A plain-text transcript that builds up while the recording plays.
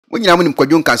When you am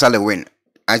kwadwon kansala win.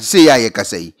 I say ya ye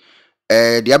kasa yi.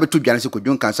 The abeto dwane se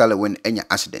kwadwon kansala win enya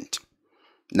accident.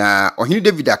 Na Ohene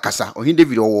David akasa, Ohene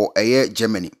David owo eye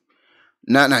Germany.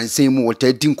 Na nsem mu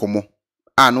wota di nkomo.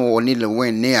 No oni le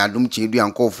win ne Adom kyei du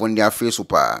ankofo ndi afi so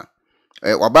pa.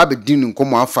 Waba be di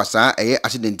nkomo afa saa eye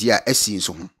accident ya asi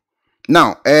nso ho.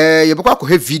 Now, ye bekwa ko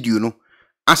he video no.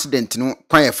 Accident no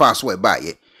kwan ye fa so e ba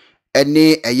ye.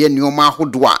 Ene eye nioma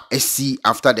ahodo a asi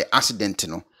after the accident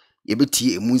no. Ye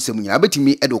beti emu nsem nyina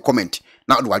betimi edo comment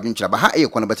na odo wadwenkyira ba ha eye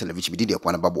kwana ba television bi de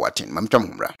kwana ba bo aten mamtwam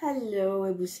homra. Hello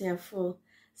ebusiafo.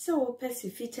 So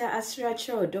pesifita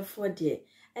asracha odofo de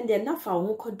and they na fa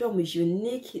ho kodom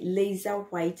unique laser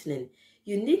whitening.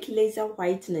 Unique laser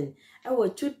whitening. Our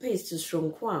toothpaste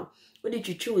stronko a we de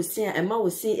twitwi wo sen e ma wo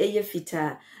sen eye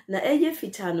fita na eye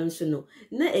fita no nso no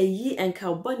na eyi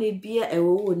enka bone bia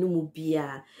ewo wo no mu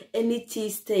bia any tea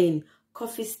stain,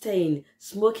 coffee stain,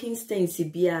 smoking stain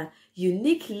sibia.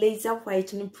 Unique laser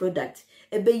whitening product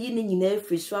ebe yi ni nyina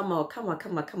efri so ama kama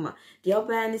de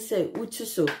oba ni say utu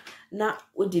so na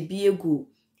odi bi egu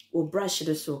o brush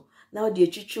de so na odi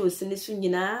etwitwi osini so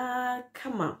nyina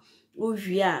kama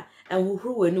ohwia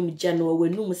enhuhuru wenum gya no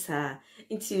wenum saa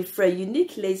nti fra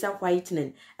unique laser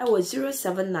whitening I was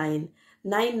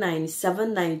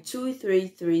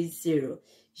 07999792330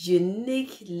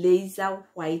 unique laser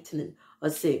whitening or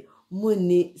say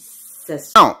money.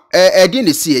 Now,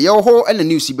 didn't see your whole and the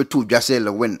news betu just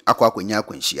when aquaquia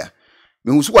quenchia.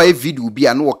 Me who's why video be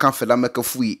a no can fella make a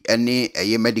free any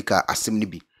a medical assembly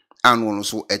be, and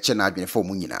also a chenad for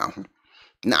munina.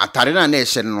 Now, Tarina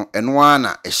nation and one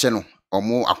a channel or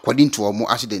more according to a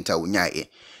more accidental unyae.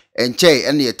 And Che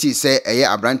and the tea say a year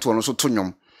a brand to also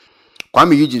tunium.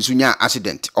 Kwame Eugene Sunya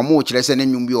accident, or more less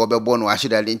than you be over born or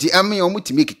accident. I mean, almost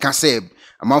to make a caseb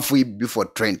a month before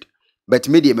trend. But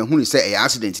media me hunu say a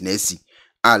accident na esi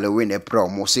ale we na pro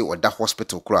mo say oda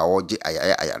hospital kura oje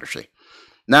ayarehwe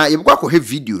na ye bukwa ko he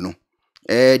video no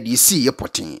di si ye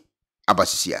potin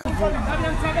abasisia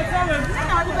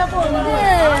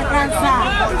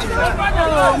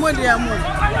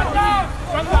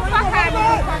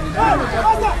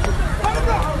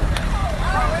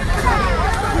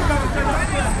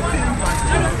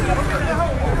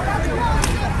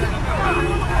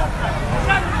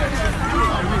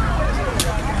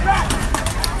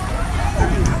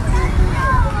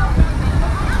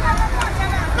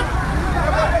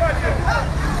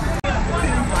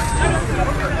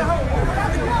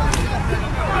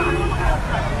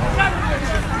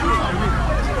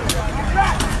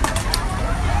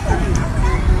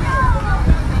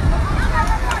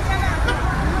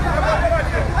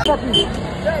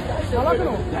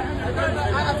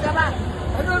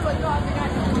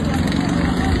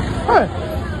Hey,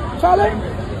 Charlie.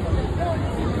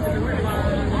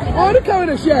 Oh, look how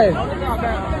it's here.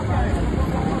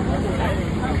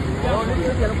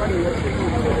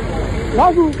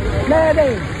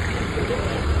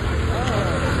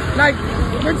 Like,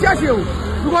 when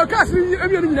you go cast me,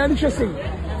 I'm going to be interesting.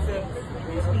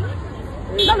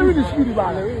 Not really speedy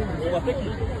about it.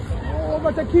 Oh,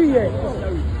 but the key here.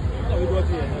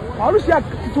 How is that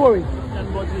story?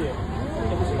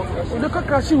 Look at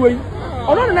Crashy way.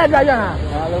 Oh, no, no, no.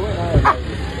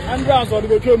 And that's what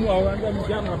we came out and then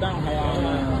down.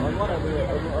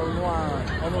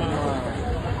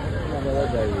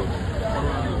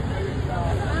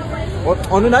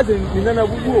 On another, you never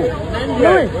go.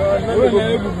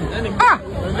 Ah,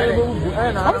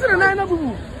 I'm saying, I never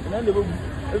move.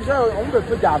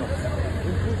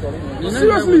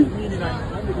 Seriously.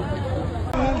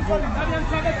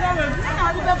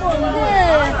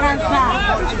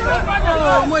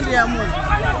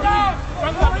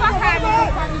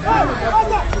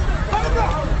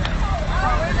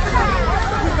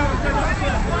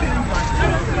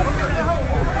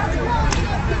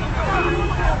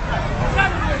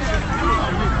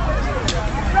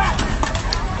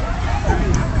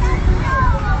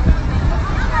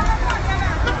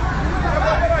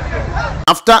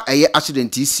 After a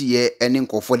accident this year and in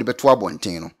for the betua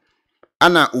bonteno.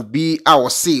 Ana ubi a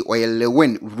say or a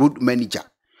lewen road manager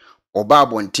or bar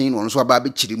bontin on so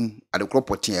baby chirim at the crop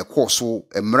potting a course so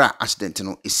a mra accident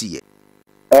no is here.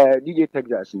 DJ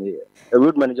Texas, a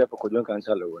road manager for Kodon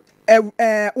Council.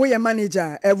 We a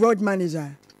manager, a road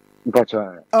manager.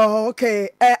 Oh, okay.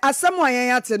 As someone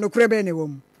at no crib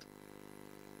anyone.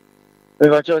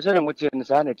 If I chose any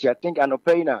insanity, I think I'm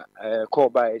paying a call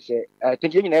by say, I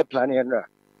think you're in a plan here.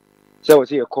 So I was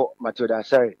here call Matilda,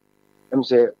 sorry. I'm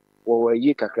say, well,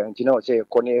 ye can, you know, say a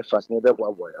corner fast neighbor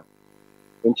warrior.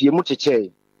 Into your much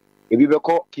kyei. If you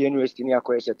call Kian West in your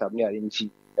question, I'm near in tea.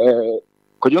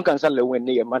 Kodon Council when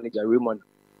they manager Raymond.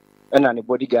 and a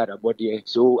bodyguard body.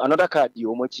 So another car the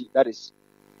omochi that is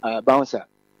bouncer.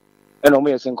 And omo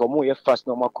yesen komo ye fast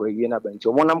no makọ ye na bench.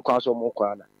 Omo nam kwa so mo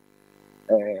kwa na.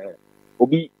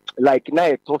 Obi like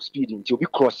na top speed nti obi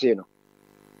cross no.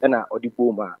 Na odi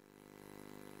boma.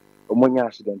 Omo nya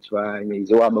accident wa me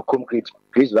ze wa makom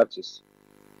great lapses.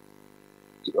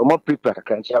 Omo prepare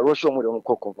kakra nti a rush omo de omo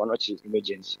kokko no chi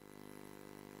emergency.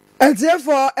 And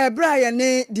therefore, Brian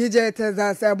DJ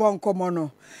Tezas Bonkomo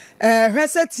no.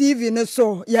 Hwese TV no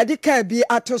so yadika bi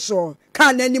atoso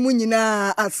kan animu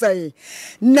nyina asai.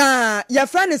 Na ya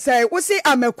friend say wo si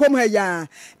amekom ha ya.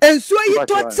 Ensuo yi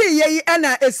toti ye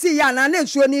na esi ya na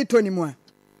ensuo ni to ni mu a.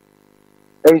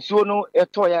 Ensuo no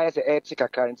eto ya ese eti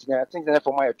kakra nti I think na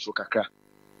for my true kakra.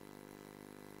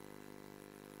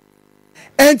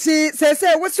 Enti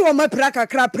say what's your mapra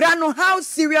kakra no how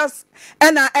serious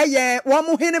ena eye wo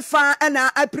mo hene fa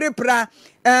ena aprepra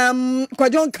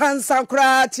kwadon cancer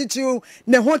kra titu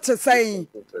ne ho te say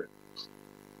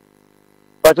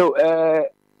but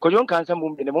kwadon cancer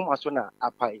mum de mum aso na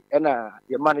apai ena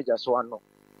your manager so ano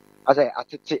as I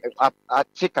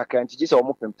atete kakra nti say wo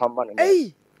mo pempam ba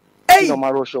ne no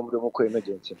maro show mo de mo ko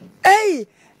emergency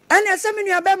ana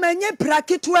seminu aba manye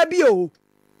praketua bi o.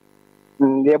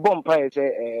 The bomb pie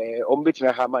say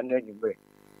ombitina hama na nyumre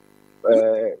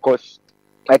cause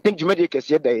I think you made a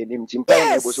say that in team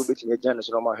pie go so bitin Ghana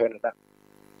so ma hwe na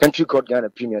country court Ghana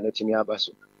premier na timi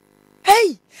abaso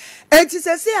enti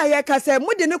say ayeka say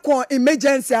mu de ne ko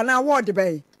emergency na award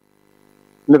bay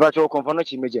me ba cho confirm no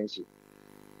emergency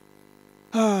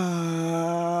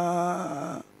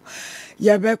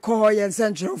Yabeko yen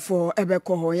central for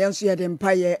ebeko yen so yede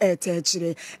mpaye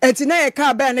etechire etina ye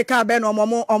ka be ne ka be no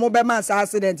omo be mass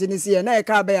accident ni sie na ye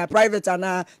ka be ya private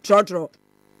ana trotro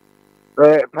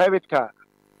private car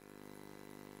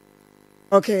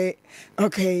okay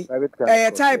private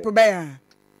car type be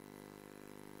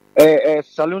ya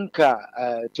saloon car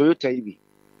Toyota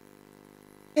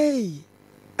EV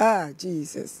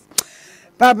Jesus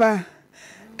Baba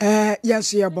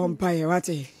yes ya bompaye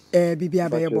wate Bibia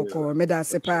ba yeboko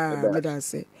medase pa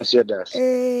medase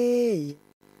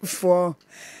for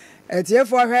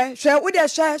therefore hwe wo de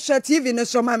hwe TV ne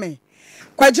so mame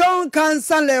kwajon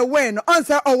cancer le win on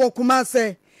say owo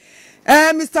Kumase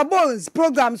Mr Bones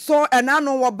program so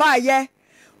enano wo ba ye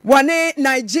wone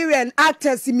Nigerian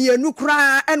actors mienu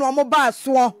kra eno omo ba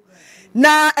so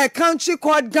na a country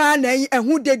called Ghana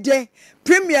ehu dede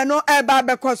premier no eba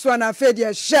bekoso na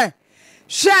fedie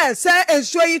Share say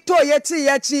ensuo yi to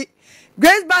yeti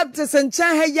Grace Baptist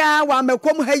nchen heya wa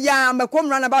makom heya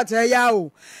makom runabout heya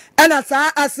o ena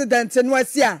sa accident no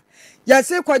asia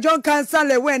yesi kwadjon cancer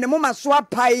le we ne moma so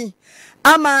apai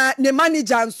ama ne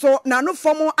manager nso na no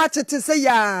fomo atete se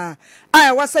ya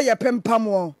ai wasa ye pempam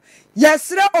wo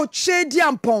yesre oche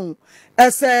diampon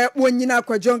ese wonyina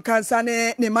kwadjon cancer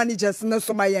ne managers no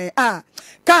so mayen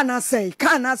kana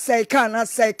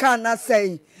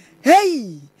say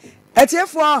hey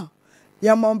etiefo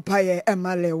ya mompaye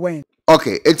emale wen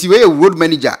okay eti we road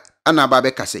manager ana ba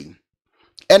be kasei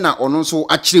ena ono so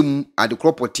akirem ade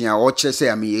property a o kire say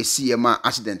am yesi ma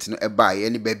accident no eba ye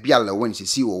ne ba bia la wen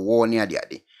sisi wo ne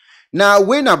ade na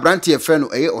we na brand e friend no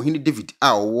eye Ohene David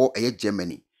a wo eye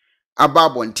Germany aba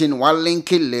bonten wa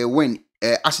link le wen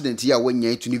accident ya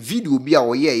wanya itu ni video bi a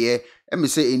wo ye me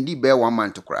say endi be 1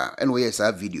 month kra ena wo ye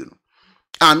sa video no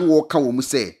an wo ka wo mu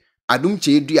say Adom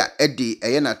kyei dua ede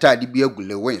eye na taade bi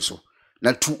agule wen so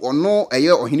na tu ono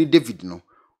eye Ohene David no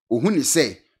ohuni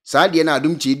say saade na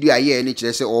Adom kyei dua ye ne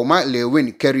kire say o ma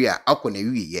lewen career akona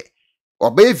wiye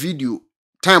oba video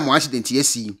time accident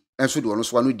yesi enso de ono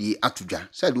so no di atudwa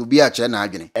saade obi a kire na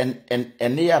adwene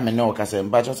en ya me no ka say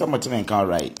mba cho sometimes kan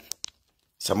right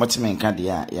sometimes kan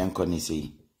dia yanko ni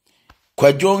sei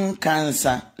kwadjon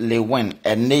cancer lewen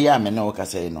en ya me no ka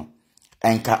say no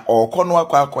enka okono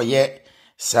akwakoye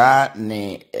sa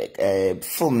ne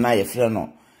from na ye no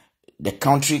the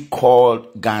country called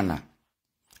Ghana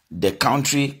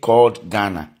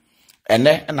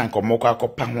ene na nkomoko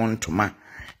akopa ho ntoma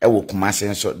ewo Kumase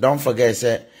nso don't forget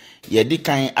say ye di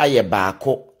kan aye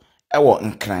baako ewo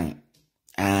nkran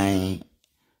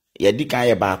ye di kan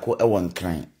aye baako ewo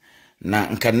nkran na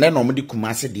nkanne no mo di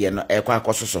Kumase de no ekwa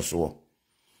akosososo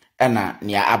ena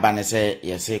nia abane say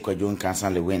ye say kwadjon cancer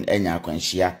le win enya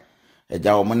akwanhia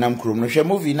eja o monam krom no hwe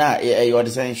movie na e de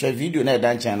say hwe video na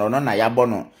dan chan no na yabo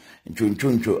no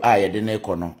ntwuntwuntwo a ye de ne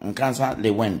kono nkansa le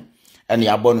wen ene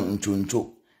yabo no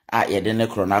ntwuntwo a ye de ne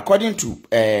kono according to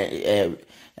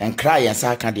enkra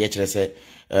yensa ka de kire say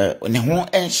ne ho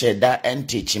enhyeda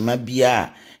entechima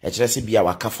bia e kire say bia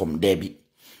waka from there bi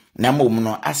na mom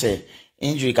no ase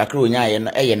injury kakra onya ye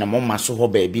no eye ne moma so ho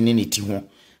ba bi ne ti ho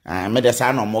me de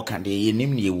sa na mo ka de ye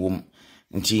nim ne ewom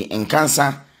nti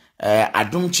nkansa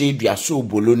adom kyei dua so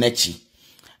bolo nachi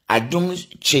adom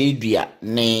kyei dua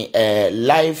ne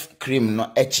live cream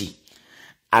no achi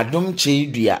adom kyei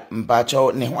dua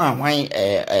mpacho ne ho ahwan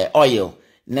oil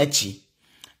nachi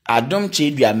adom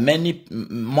kyei dua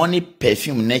money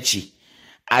perfume nachi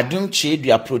adom kyei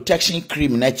dua protection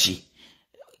cream nachi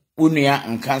unua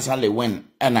nkansa lewen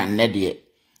na nnede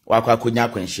wakwa konya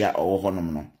kwanhia owo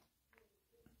honom no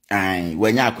ai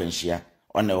wanya akwanhia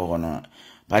one wo hono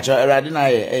pacho erade na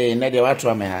nnede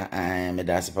watwa me ha me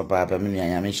da se papa pa me nua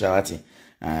ya me hia wate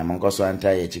monkoso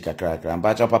anta ye chikakrakra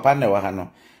pacho papa ne wa ha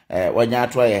no wanya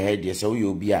atwa ye head ye se wo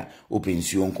obi a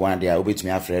opensuo nko ade a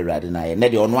obetumi afre erade na ye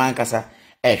nnede ono ankasa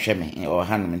hwe me o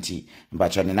hanom nti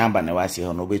pacho ne number ne wase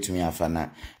ho no obetumi afa na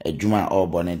adwuma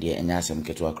obo ne de enya asem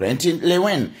keto akra nti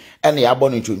lewen ene ya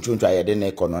bonu chunchuntu ayede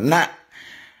ne kono na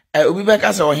obi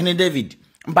beka se Ohene David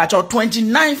mpacho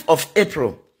 29th of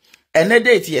April ene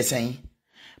date yesen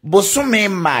bosume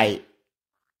mai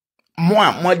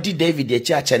mo di David e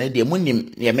chacha ne de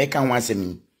munim ye meka ho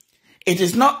asem. It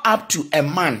is not up to a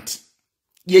month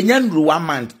yenyanru 1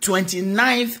 month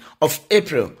 29th of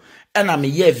April and I'm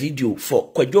a video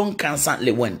for Kwadwon Cancer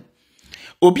Lewen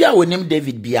obi a wonim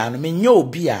David bia no me nya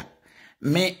obi a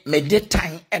me de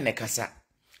tan ene kasa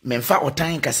me mfa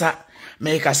otan kasa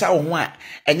me kasa ho a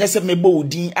enye se me bo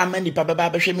odin amani pa baba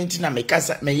behwe me ntina me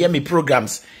kasa me ye me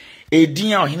programs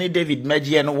edin a Ohene David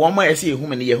magye no wo ma ese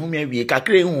ehum ne yehum awie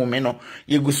kakra ehum me no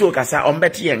yeguso kasa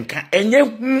ombete ye nka enye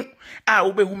hu a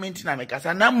wo behum ntina me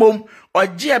kasa na mom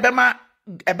ogye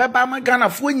ebeba ma Ghana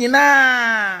fo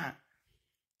nyina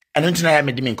anu ntina ya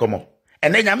me di me nkomo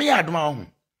ene nyame ya adoma ho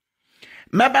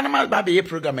meba na ma ba be ye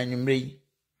program anwumre yi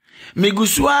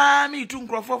megusua mi tu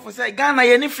nkrofo say Ghana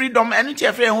ye ni freedom enu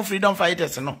tie frɛ ho freedom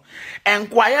fighters no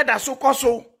enkwaye da so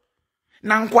koso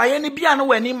na nkwaye ni bia no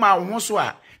wani ma wo so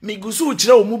a megusu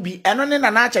kire wo mu bi eno ne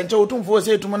na na achenche otumfo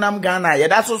se etum nam Ghana ye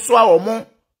da so so a wo mo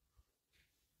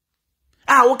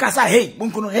wo kasa hey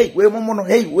bunkuno hey we mo no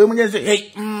hey we mo nyense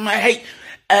hey hey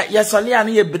yesole an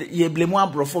ye blemu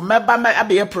abrofo meba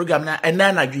abe program na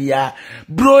ena na dwia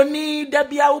broni da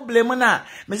bia wo blemu na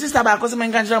my sister ba koso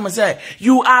men kan tell me say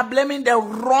you are blaming the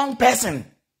wrong person.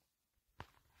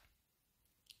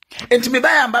 Enti me ba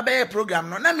yamba be program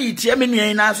no na me tie me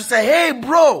nuan na so say hey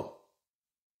bro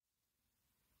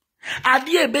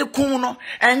ade ebe kun no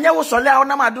enye wo sole a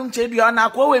na madum chedua na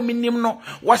akwa we minim no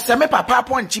wo se me papa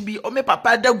ponchi bi o me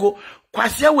papa dago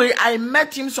kwase we I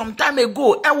met him some time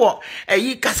ago ewo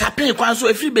eyi kasapin kwan so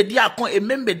efri bedi akon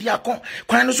emembedi akon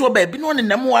kwan no so ba bi no ne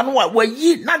nam wa no wa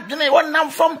yi na dwene won nam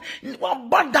from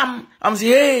bodam am say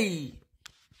hey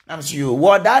am say you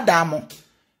what that dam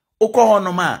ukọ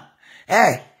hono ma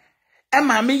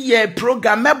Emma me ye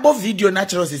program mebo video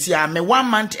natural see me 1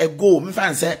 month ago me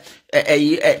fan say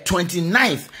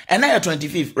 29th and now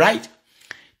 25th right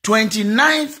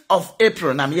 29th of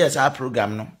April na me yes our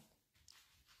program no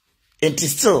it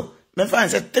is still me fan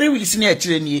say 3 weeks near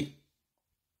chire ni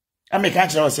I me can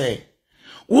tell say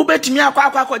wo betimi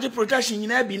akwa je protection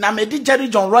nyina bi na me di Jerry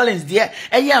John Rollins there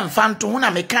eye mfanto ho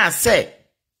na me can say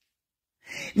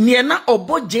nie na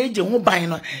obo jeje ho ban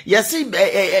no yesi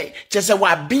chese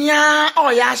wa bia o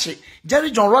ya hye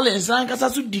Jerry John Rollins ankasa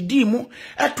so didi mu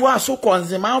eto aso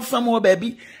konzema afam ho ba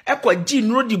bi ekwaji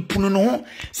nro di punu no ho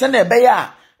se na ebe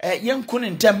ya yenku ne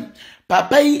ntem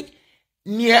papa yi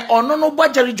nie ono no bo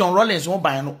Jerry John Rollins ho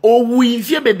ban no owu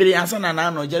infie bebere ansa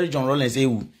na no Jerry John Rollins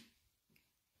ewu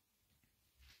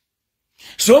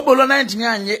so bolo na ntimi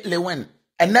anye lewen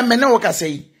enne me ne wo ka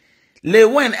sei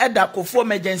Lewen eda kofo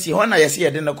emergency ho na yesi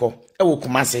yede ne ko ewo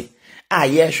kumase a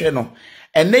ye hwe no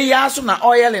ene ya so na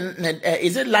oil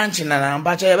is it lunch na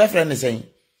mba cha ye be friend say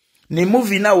ni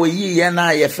movie na wo yi ye na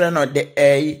ye friend no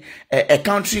a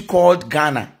country called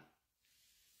Ghana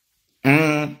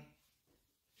ene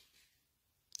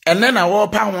na wo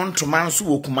pa ho ntoma nso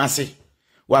wo kumase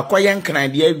wakoye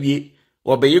nkran de awie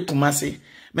wo be ye kumase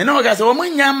me na wo ga se wo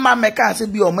munya mma meka ase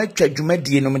bi o matwa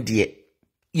dwumadie no de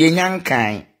ye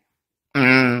nyankan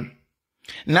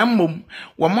na mum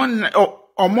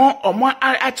omo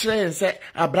achire se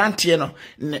abrantie no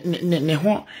ne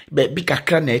ho bi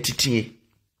kakra na atitie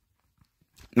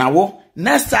na wo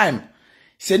next time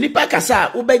se nipa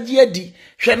kasa ubagi adi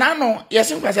hwe na no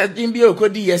yesi nkwasa din bi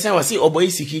okodi yesi wasi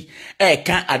oboy siki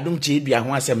ka adom chedua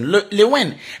ho asem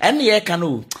lewen ene ye ka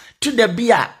no to the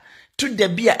beer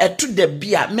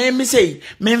me say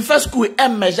me first school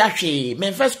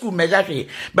measure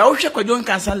ba wo hwe Kwadwon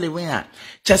Cancer Lewen a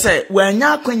chese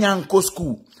wanya akwanya nko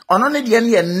school ono ne de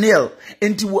ne nail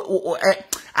enti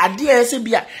ade ese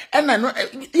bia na no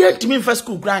yentimi fa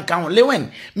school grant kan lewen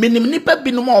minim nipa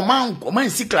binom o man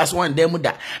si class 1 dem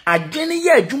da adwene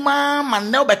ye adwuma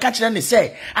man na obeka kire ne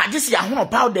say ade se ahono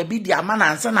powder bi di ama na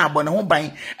ansa na abone ho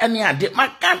ban ene ade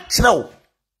maka kire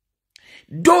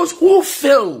those who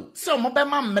fail so mo be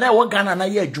ma mre wo Ghana na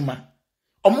ye adwuma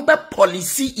omo be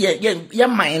policy ye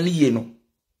man ye no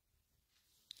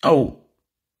oh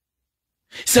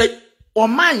say o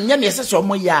man nye ne sese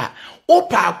omo ya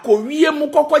opa kowie mu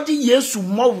kokoji Yesu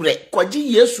mowre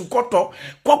koji Yesu koto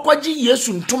kokoji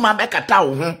Yesu ntuma bekata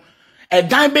wo ho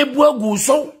edan bebu agu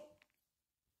so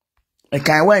e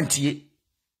kan wantie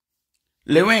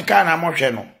lewen ka na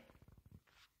mohwe no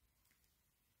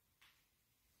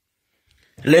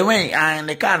lewen an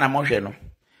ne ka na mohwe no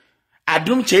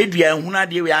Adom kyei dua huna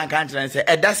de we anka nkyerɛ sɛ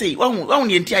ɛda sei wɔn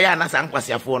ne ntia ya anasa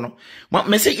nkwasiafo no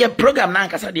me say ye program na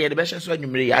ankasa de be hye so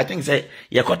anwumre I think say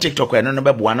ye ko TikTok no no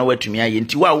beboa na watumi aye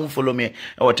nti wa wo follow me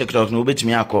o TikTok no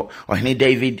obetumi akɔ Ohene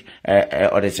David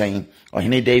or the saying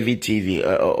Ohene David TV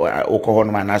o ko ho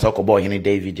no ma na so ko bo Ohene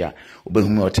David ya obehu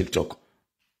me o TikTok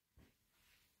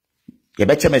ye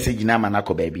betche message na ma na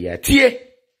ko ba bia tie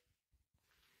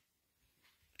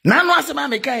Nano asema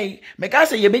meka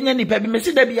say yebenya nipa bi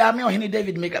mesi da bia me Ohene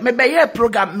David meka me be ye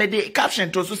program me de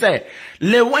caption to so say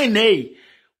Lewin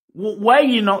why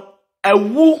you know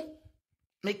awu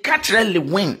me katre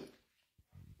Lewin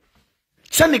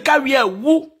se ne ka wi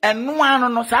awu eno ano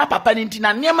no sa papa ni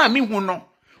ntina niam me hu no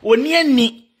oni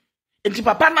ani enti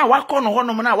papa na wakọ no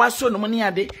hono na waso no ni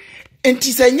ade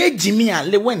enti se nye jimi a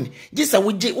Lewin gisa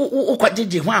woje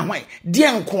ukwajeje ho ahwan de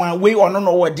enko a we ono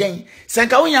no wo den se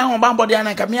nka wonya ho ba mbode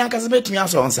anaka me anka se betumi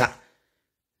aso nsa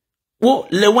wo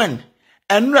Lewin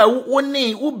enura wo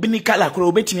ni wo bini kala kro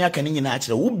obetumi aka ni nyina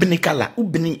akire wo bini kala wo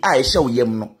bini a ehye wo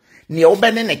yam no ne wo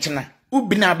bene ne kina wo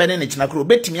bini abene ne kina kro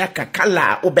obetumi aka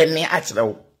kala wo bene akire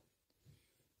wo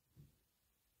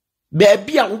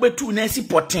Baby a ubetu na si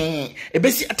poten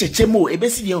ebesi atechemo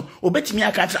ebesi de obetimi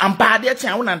aka ampade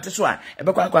atia wo nante so a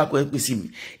ebekwa akwa ekwesim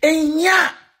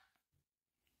enya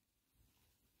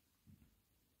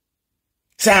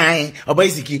sai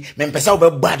obaisiki mempesa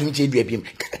obebadu nche dua biem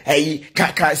ayi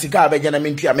ka sika abeja na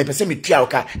mentua mempesa metua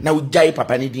oka na ujai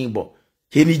papa ni dinbo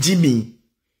heni jimi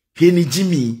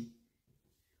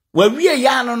wawie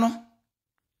ya no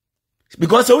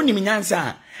because oni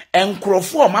minyansa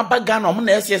enkrofo mabaga na omo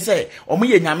na ese omo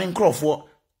ye nyame nkrofo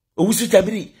owusu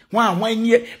tabiri ho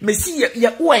ahwanye mesi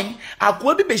ye wen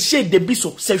akwa bi be she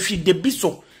debiso sehwi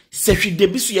debiso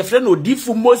ye frɛ no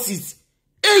odifu Moses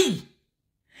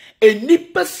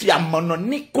enipa fiamono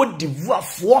ni Côte d'Ivoire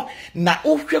fo na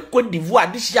ohwe Côte d'Ivoire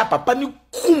de hia papa ni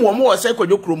kum omo wo se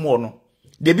kwadwo kromo no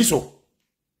debiso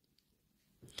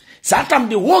Satam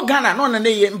de wo Ghana no na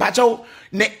ye mpacho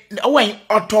ne wen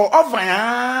oto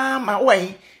ovan ma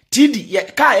wen TD ye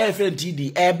ka ye friend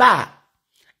TD eba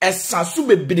esasu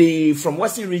bebre from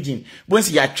Western region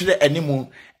bonsi ya twere animu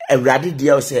awrade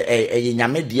dia o se ye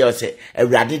nyame dia o se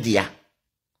awrade dia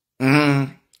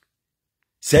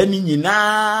se ni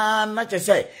nyina na che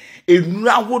se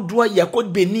enura hodo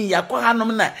yakọ Benin yakọ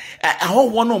hanom na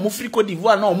ahowo no mo free Côte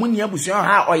d'Ivoire na mo nia busuan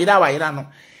ha oyira wayira no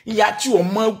ya chi o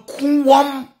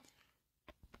makuwom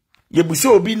ye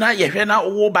buso obi na ye hwe na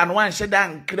wo ba no anhye da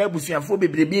nkra busuafo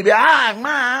bebrebe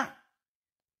ma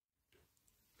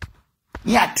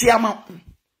ya tiama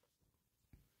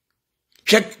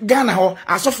che Ghana ho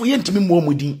asofo ye ntimi mo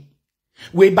omudin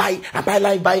we buy abai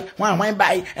live buy wan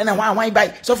buy na wan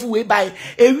buy sofo we buy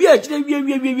ewi agire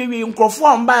wi nkrofo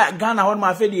amba Ghana ho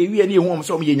ma fe de ewi ani ehum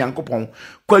so ye nyankopon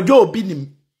kwadwo obi nim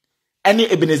ene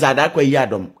Ebenezer da kwa yi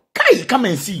Adom kai come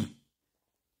and see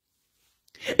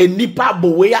enipa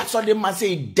bo we aso de ma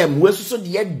say dem we so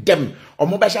de dem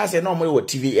omo be sha say na omo wo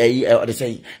TV or they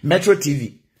say Metro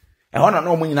TV e hono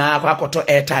na omo nyina akoto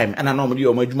airtime ana na omo de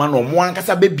omo adwuma na omo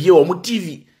ankasa be bie omo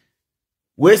TV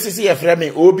we sisi ye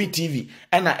frame Obi TV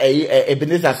ana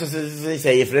Ebenezer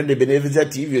say ye frame Ebenezer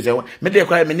TV say me de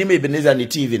kwa me ni Ebenezer ni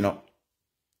TV no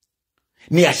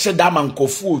ni a sheda man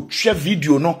kofu twa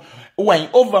video no when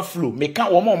overflow me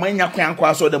kan wo ma nya kwan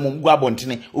kwa so dem mgu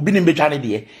abontene obi ni betwa ne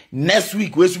de next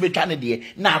week we su betwa ne de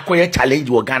na akoye challenge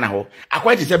wo Ghana ho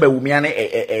akoye te se ba wumia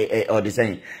ne or the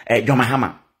saying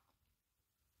Jomahama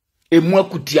emu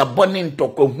akutia bone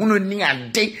ntoko hunu ni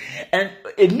ade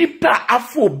enipa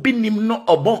afo binim no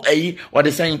obon or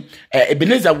the saying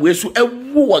Ebenezer we su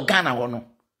ewu wo Ghana ho no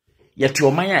yete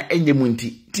oman a enyemu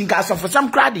nti tinka asofo sam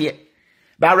kra de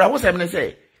ba ra ho sem ne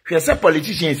say hwese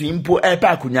politicians impo epa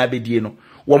akunya bedie no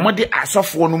wo mode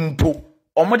asofo no mpo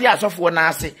omodi asofo na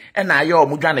ase e na aye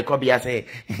omudwane ko bia se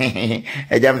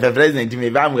ejam the president me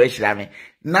ba mu ahira me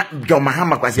na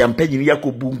Mahama kwase ampanyini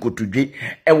yakobu nkotudwe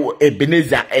ewo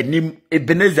Ebenezer enim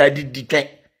Ebenezer didike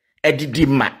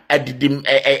edidima edidim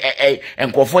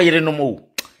enkofo yire no mo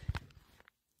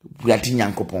buati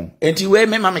nyankopon enti we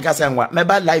me ma me kasa nwa me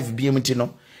ba live bmt no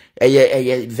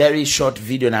eye very short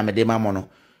video na me de ma no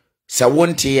sa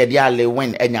wonte ye dia le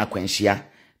wen enya kwanhia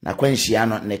na kwanhia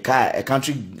no ne ka a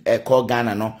country call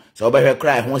Ghana no so obehwe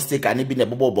cry ho stick ani bi ne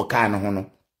bobo ka no ho no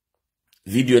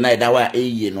video na da wa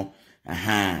eye no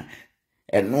aha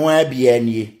eno abia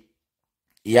nie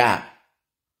ya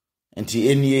enti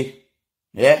enie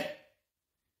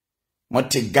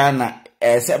mote Ghana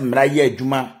se mra ye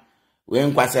adwuma we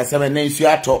nkwase se na nsu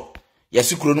ato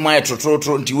yesikuro no ma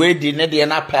trotro nti we di ne de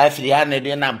na pa afiri ha ne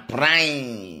de na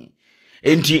pran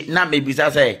enti na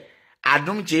mebisa se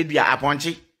Adom Chedua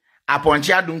aponchi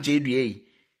Adom Chedua yi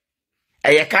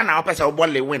eye ka na opese wo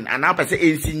bole win ana opese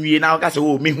ensi nwie na okase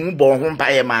wo mehu bo ho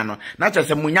mpa ye ma no na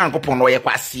chese munyankopon no ye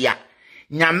kwasia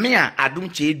nyame a Adom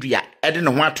Chedua ede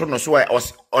ne ho ato no so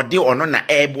ode ono na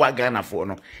eboa Ghana fo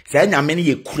no se nyame ne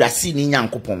ye kurasi ni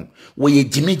nyankopon wo ye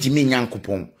jimejime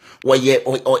nyankopon wo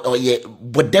ye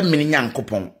bodamini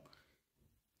nyankopon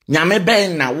nyame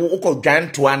ben na wo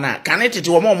ukodwantoa na kanetete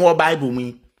wo mo Bible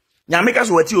mu nyame ka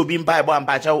so wati obi Bible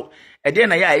ampa chawo ede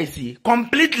na ya esi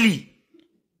completely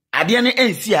ade ne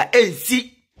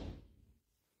ensi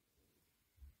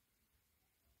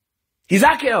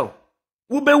Ezekiel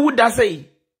wo be wuda sei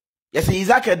yes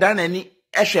Ezekiel dan ani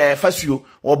ehwe fasuo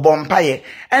wo bompaye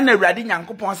ena awurade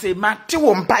nyankopon sei ma te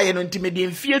wo mpaye no ntimede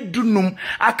mfie dunum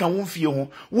aka wo mfie ho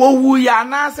wo wu ya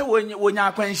na se wonya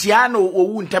akwanhia na wo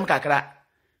wu ntem kakra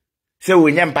se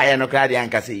wonya mpaye no kra de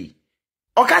anka sei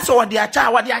okase wo de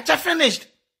acha finished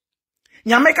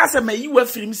nyame ka se mayi wa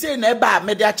firim sei na eba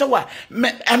me de acha wa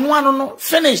eno ano no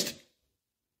finished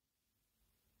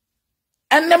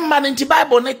enne man nti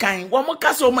Bible ne kan wo mo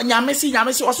ka se wo nyame si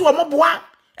wo so wo mo boa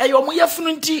eyo mo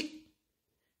yefunu nti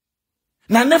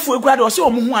na nefu ekura de o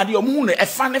mu hu ade o mu hu no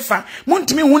efa ne fa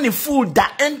montimi hu ne food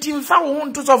da enti mfa wo hu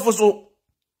nto sofo so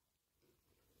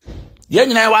ye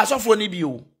nyina wa sofo ni bi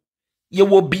o ye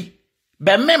wo bi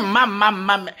be me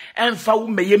mama emfa wo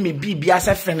meye me bibia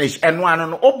se finish eno ano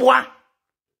no oboa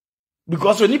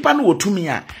because onipa no wotumi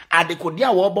a adekodi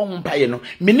a wo bo hu mpaye no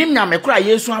minim nya mekura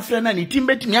Yesu afre na ne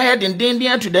timbetimi aye den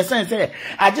to the sense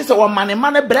age se wo mane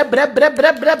bre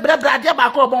ade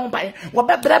ba ko bo hu mpaye wo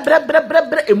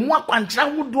bre emu akwantra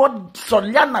hudo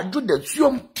solia na juda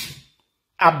suom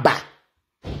aba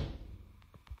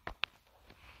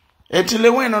etile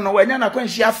wen no wanya na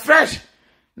kwanhia fresh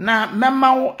na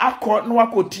mema wo akọ no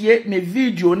wakotie ne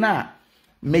video na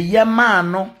meyema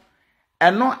no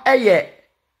eno eye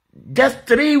just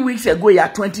 3 weeks ago,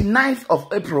 29th of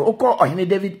April, oko Ohene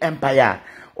David Empire.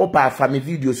 Opa family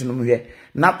videos no muhe.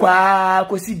 Na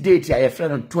kwa si date ya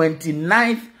friend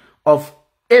 29th of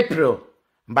April.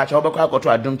 Mbacha obekwa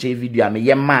akoto Adom Kyei video ame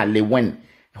yema le wen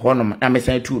honom na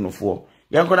mesen tu no fo.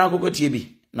 Yanko na akoko tie bi.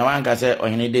 Na wanka se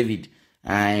Ohene David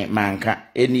ai manka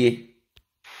enie.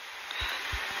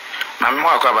 Mami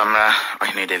mwa kwa bamra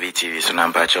Ohene David TV so na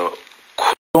mpacho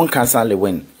don cancel le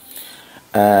wen.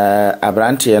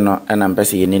 Abrante no ana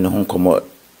mpese yeni ne honkomo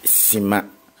sima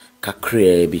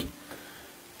kakra bi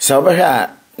sa obehwa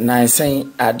na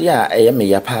nsen ade a eye me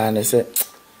yapa ne se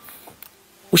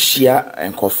ushia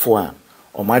enkofo a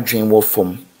o madwen wo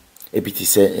fom ebiti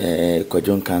se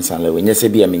kwadjon cancer le wenye se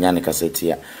bia menya ne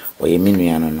kaseti a o ye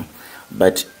minua no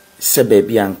but se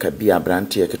baby anka bi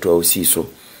Abrante keto osi so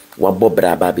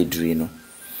wabobra ba beduri no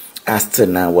aste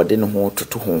na wode ne ho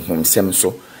toto honhom sem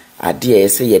so ade a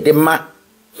ese ye de ma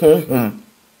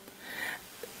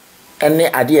ene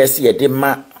ade ese ye de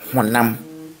ma honam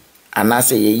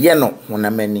anase ye no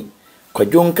honamani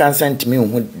kwadjon consent me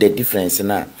hu the difference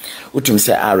na utum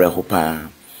se are ho pa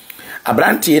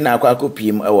Abrante na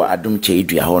akopiem ewo Adom Kyei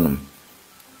dua honum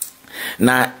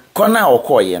na kona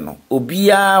okoye no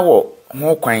obia wo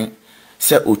ho kwan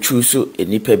se ochuso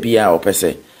enipa bia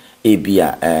opese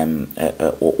ebia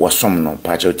wosom no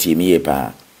pacho tiemi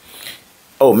pa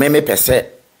o me pese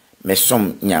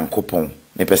mesom nyankopon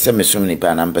me pese mesom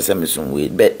nipa na pese mesom we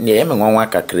be ne ye me nwanwa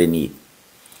kakra ni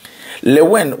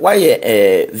lewen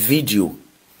why video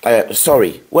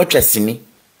sorry watchesini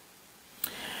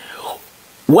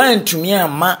wan tumi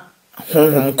ama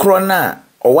honhom kro na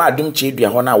owa Adom Kyei dua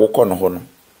ho na wokọ no ho no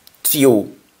tio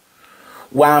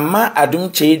wa ma Adom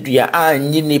Kyei dua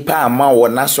anyi nipa ama wo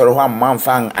na soro ho amma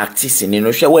mfa actisi ni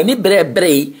no hwe wani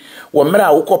bre wo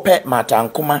mra wokọpẹ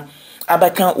matankoma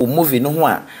abaka o movie no ho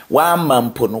a wa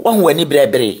mampo no wo wani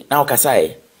bre na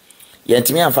okasae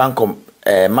yentimi amfa nkom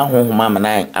ma honhoma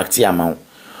mana acti ama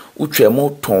utwemu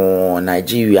ton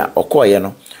Nigeria okoye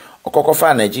no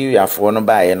okokofa Nigeria fo no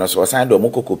baaye no so san do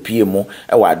mokokopie mu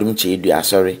e wa Adom kyei dua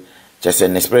sorry just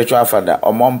a spiritual father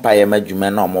omompa ye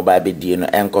madwuma na omoba bedie no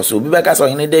enkoso obi beka so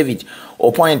Ohene David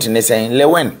o point ne sen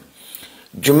lewen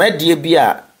dwumadie bi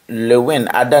a lewen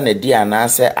ada na di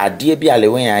anase ade bi a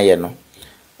lewen aye no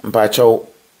mpacho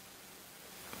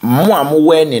mo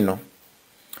amweni no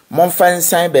monfa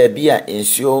nsan ba bia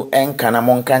ensuo enkana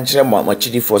monka nkyere mo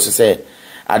machidifo so se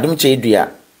Adom kyei dua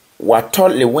wato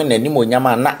lewen anim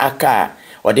onyama na aka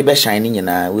ode be shine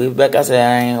nyina we beka se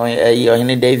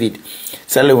Ohene David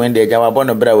lewen de jawa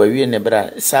bono bra wa wie ne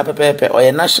bra sa pepepe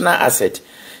oye national asset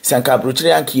sanka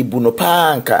bruchire anka ibu no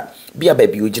panka bia ba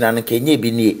bi ogina no kenye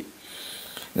bi nie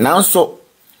nanso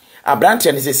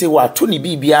abrante ne sese wato ni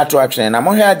bibia ato atwene na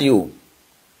mo hwe ade o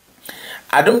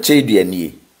Adom kyei dua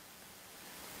nie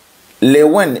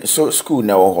lewen so school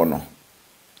na wo ho no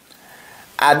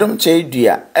Adom kyei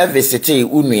dua evisite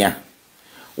unua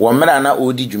wo mra na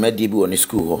odi dwumadi bi woni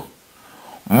school ho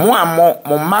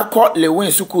mo makọ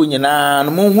lewen school nyina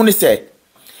no mo hunu se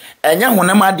enya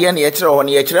honam ade na ye kire ho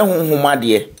na ye kire honhom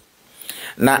ade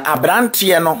na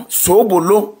abrante no so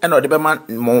bolo na ode be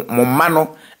mo ma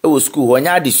no e wo school ho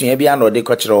nya adesua bia na ode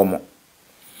ko kire ho mo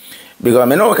because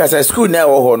me no ka say school na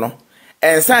wo ho no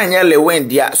ensa nya lewen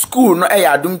dia school no e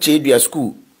ya Adom kyei dua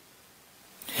school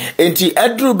enti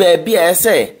adru ba bia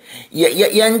say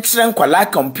ye nkire nkwala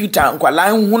computer nkwala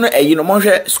hunu eyi no mo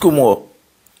hwe school mo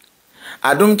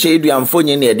Adom kyei dua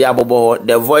mfonye na ede abobo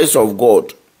the voice of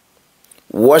God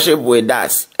worship with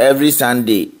us every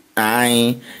Sunday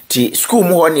ti school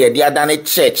mu ho na ede adane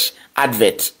church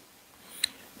advert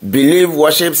Believe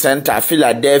Worship Center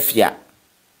Philadelphia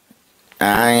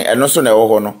eno so na wo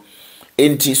ho no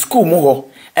enti school mu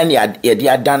ho ene ede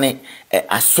adane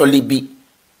asolibi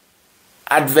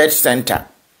advert center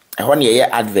ho na ye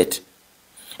advert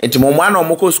enti mo mu ana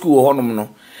omoko school ho no no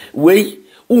we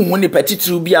unhu ni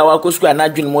petitru bi a wako school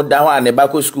anadwin mo da ho ane ba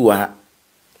ko school ha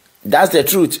that's the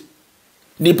truth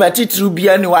ni petitru bi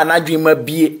ani wa anadwin ma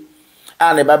bie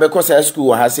ane ba be ko sa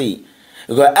school ha sei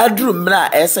go adru mra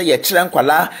ese ye kire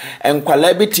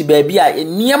nkwala bi ti ba bi a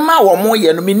niema wo mo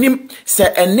ye no minim se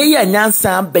ene ya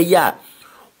nyansa ba ya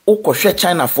ukohwe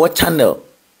China for channel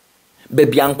ba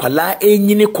bi ankwala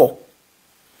enyini ko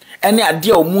ene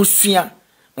ade a omusua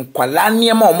nkwala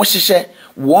niema o mo hyehyɛ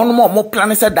won mo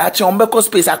plan say that ombeko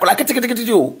space akola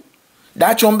ketekete o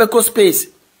that ombeko space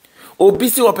obi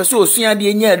si wo pese osua de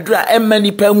enya adura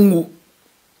emani panwu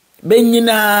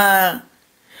benyina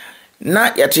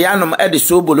na yete yanom ede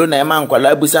sobolo na ema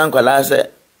nkwala busa nkwala se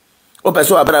o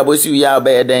pese wa brabo si ya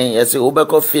obe den yese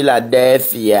obeko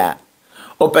Philadelphia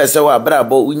o pese wa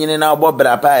brabo unyine na obo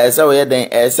brapa ese wo yeden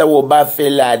ese wo ba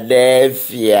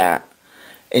Philadelphia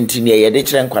enti ne yede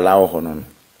kire nkwala wo ho no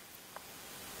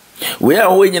we a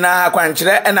ho nyina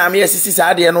akwankyere ena me asisi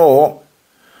saade no ho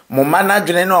mo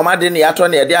manadwene no ma de ne yato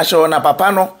na yede ahye na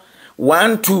papa no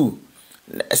 1 2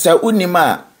 sa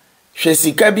unima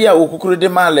hwesika bia okukuru de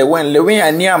ma lewen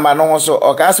ani ama no so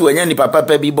okase wanya ni papa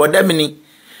pa bi bodamini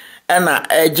ena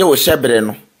eje wo hyebre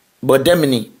no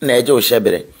bodamini na eje wo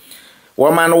hyebre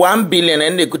woman 1 billion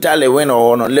ende kuta lewen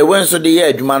ho no lewen so de ye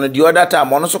adwuma no the other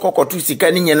time no so kokotu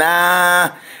sika ni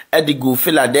nyina edigu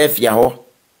Philadelphia ho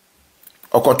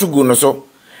okotugu no so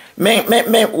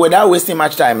me without wasting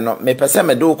much time no me pese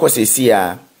me do ko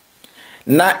sesia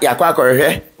na yakwa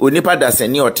akorhwe onipa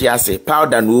dasani otiase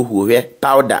powder no ohuhwe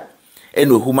powder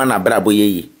eno huma na brabo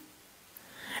yeyi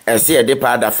ese e de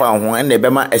powder fa ho ene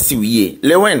bema ase wiye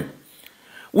lewen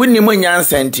wonni mo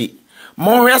nyansanti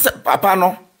mo hwe papa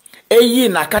no eyi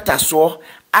na kata so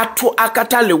ato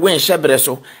akata lewen hyebre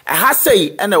so ha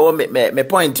sei ene wo me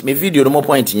point me video no mo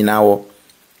point nyina wo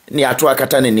ni ato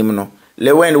akata nanim no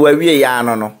lewen wa wie ya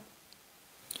no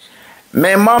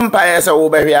me mompa yesa wo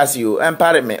behwe asio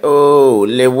empare me oh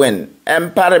lewen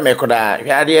empare me koda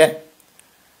hwade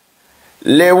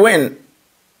lewen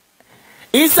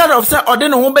instead of say ode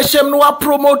no ho behyem no wa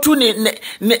promote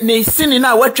ne sini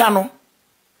na watwa no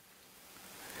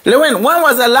lewen when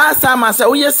was the last time I say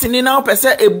oh yes sini na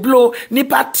opese e blow ni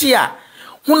patia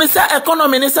hunu say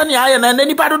economy ni say na na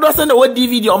nipa do say na wo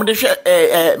DVD om de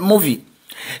hwe movie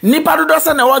nipa dodo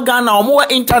se na wa Ghana omo wa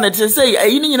internet say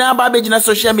ayi ni nyina ba begina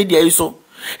social media yi so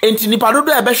enti nipa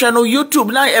dodo e behwe no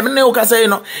YouTube na emne o ka say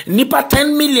no nipa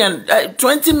 10 million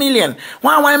 20 million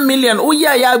 1 million o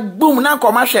ya boom na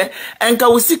koma hwe enka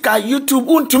usika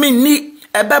YouTube untumi ni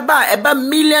eba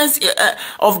millions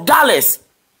of dollars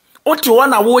otu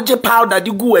wana woje powder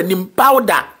di gu anim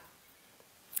powder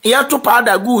ya to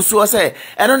powder gu so say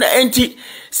eno na enti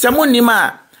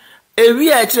semunima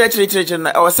ewi a chire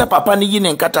na o se papa ni yi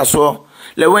ne nkata so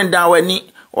le wenda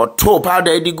wani o to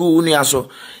powder digu unia so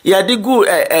ya digu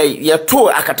ya to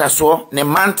akata so ne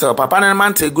mantle papa ne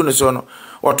mantle gu no so no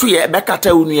o to ye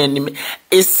bekata unia nim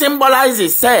it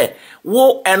symbolizes say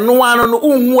wo eno ano no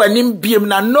unhu anim biem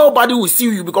na nobody will see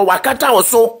you because wakata wo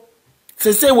so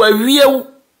say wa wiew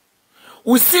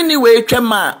usini we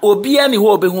twema obi ani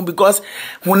ho obehu because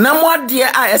hunam ade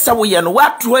a esa wo ye no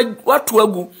watu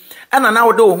agu ana na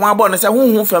wo de ho abo no se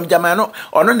hunhu fam jaman no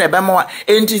ono na be ma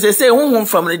enti se hunhu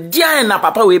fam no dia na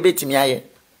papa we betimi aye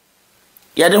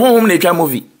ye de hunhum na twa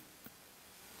movie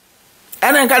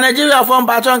ana nka Nigeria fo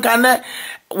mbacho nka ne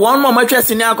one more match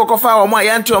sini akokofa o mo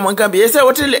ayanti o mo nka be se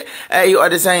wotile o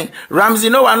de san Ramsey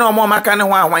no wa na o mo maka ne ho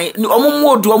ahwan o mo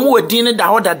modu o mo wadin ne da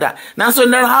ho dada na so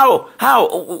na how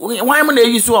why mo na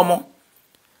yisu o mo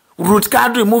root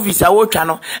card movies a wo twa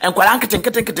no enkwara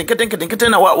nketen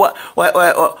na wa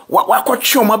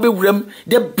kwatcho ma be wuram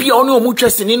de bia o ne o mo twa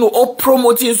sini no o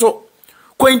promoting so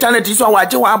ko internet so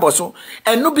awaje wa aboso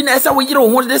enu bi na esa wo yire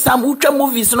ho de sam utwa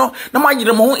movies no na ma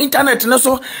yire mo internet no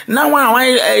so na wa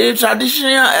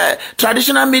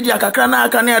traditional media kakra na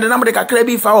aka na de na de kakra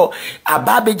bi fa ho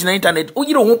ababe gina internet wo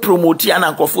yire ho promote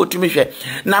ana nkofo tumi hwe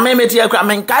na me meti akra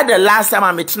men kai the last time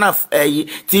I met na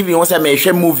TV won say me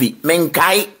hwe movie men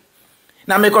kai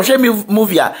na me ko hwe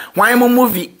movie a wan mo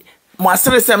movie mo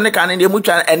asresem ne kan ne mu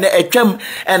twa ene atwam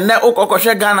ene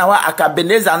okokoshe Ghana wa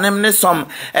akabeneza nem ne som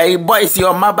boys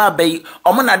yo maba bay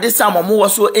omo na de sam omo wo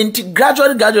so enti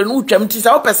gradually no twam ti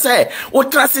sa opese o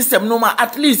tra system no ma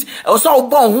at least o so o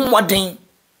bon hu moden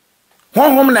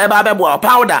honhom na e ba bebo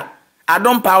powder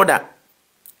Adom powder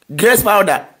grace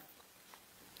powder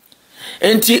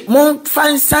enti mon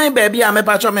fan sign baby a me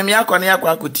pacho me akone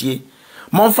akotie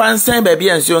mon fan sign baby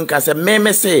enso nka se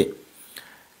me say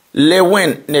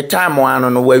Lewin ne time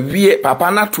one no we papa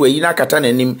na to yi na kata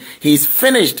nanim he's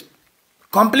finished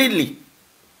completely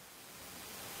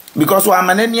because wa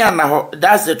manani ana ho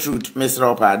that's the truth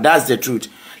Mr. Opa that's the truth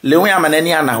Lewin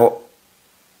amanani ana ho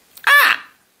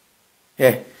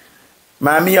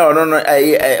mami ya ono no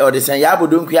o de san ya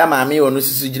bodonku ya mami ono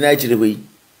susu gina akire hoyi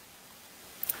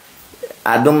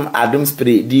Adom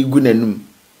spray di gu nanum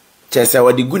chese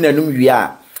wo di gu nanum wi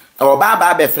a o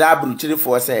ba be fra abruchiri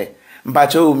fo se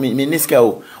mpacho miniska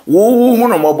wo hu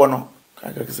no mobo no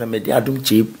kaka se me di Adom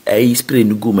kyei spray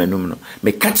no gu manum no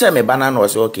me catch me banana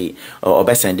was okay o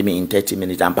be send me in 30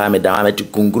 minutes ampa me down me to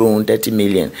kungro 30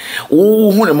 million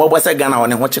wo hu no mobo se Ghana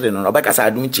won ho kire no be kasa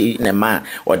Adom kyei ne ma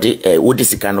o de wo de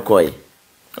sika no koy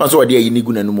also o de yi ni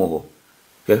gu nanum ho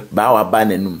ba wa ba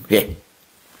nanum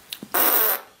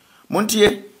Montie.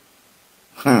 On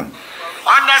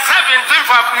the 17th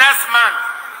of next month.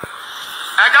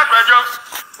 I got radio.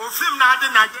 Film na de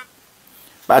Nigeria.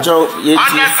 Bacho yeti.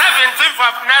 On the 17th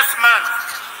of next month.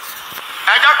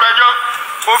 I got radio.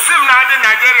 Film na de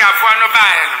Nigeria for no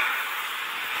buy.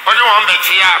 Only one bet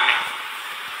here me.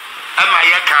 Am I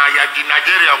ya di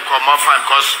Nigeria come off and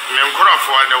cause me nkoro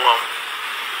for the world.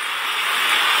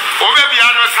 Obe bi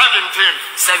ano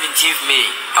 17th May.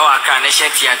 Our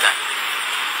Carnation Theater.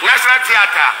 National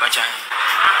Theater. Bacha.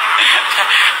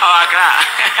 Our gra.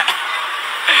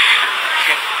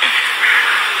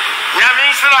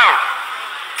 Yamin Slow.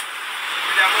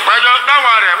 But don't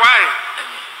worry, why?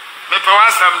 Me for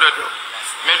some do.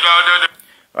 Me do.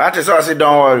 What is also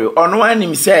don't worry. On one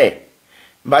him say,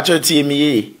 Bacho team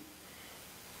ye.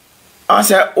 I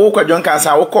say, O Kwajon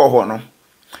Kasa, O call no.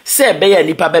 Say, Bayer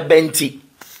Nipa Benti,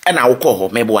 and I will call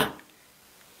her, Meboa.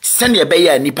 Send your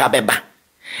Bayer Nipa Beba.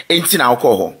 Enti na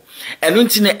alcohol enu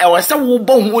nti ne ewasa wo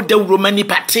bo hu dawro mani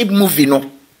party movie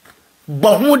no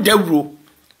bo hu dawro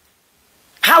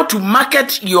how to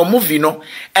market your movie no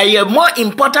more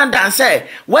important than say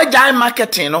we jai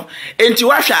marketing no enti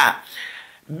wahwa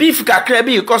beef kakra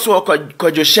bi because wo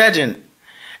kojo shedding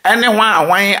ene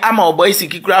hwan ama obo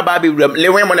isiki kura ba be wram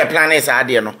lewe mo na plan is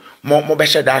ade no mo be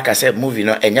sheda aka say movie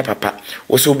no enye papa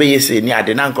wo so be yese ni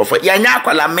ade na nkofo ya nya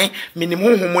akwala me minim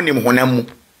honhom nim honam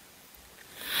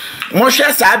Moshe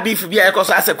sa beef bi e ko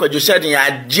so ase kwajo shedding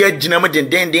ya gie ginam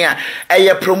den a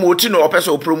eye promote no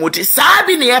opeso promote sa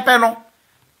bi ne yepe no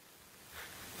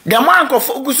the man ko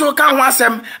guso kan ho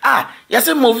asem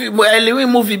yese movie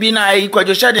movie bi na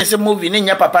kwajo shedding se movie ne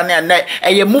nya papa ne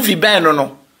eye movie ben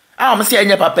no am se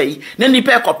nya papa yi ne ni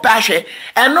pe ko pahwe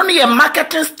eno no ye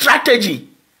marketing strategy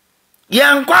ye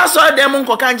nkwa so dem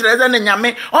nko kan kire ze ne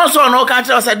nyame also no kan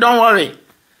kire say don't worry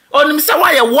onim say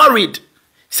why you worried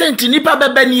senti nipa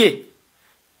bebanie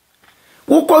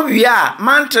wuko wia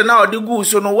mantre na odigu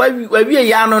so no wawie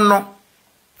ya no do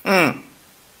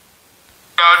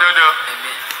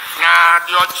na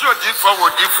your children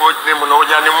forward default name no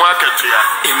yani market ya.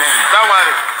 Amen. Don't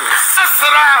worry. Yes.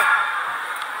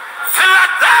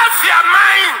 Philadelphia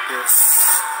mine. Yes.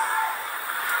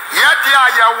 Yadi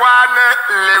ayawane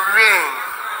living.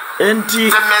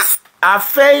 Enti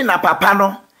afei na papa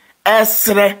no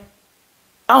esre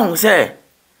ahun se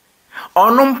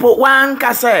onumpo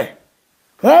wanka se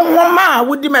honhoma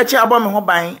wudi mechi abom ho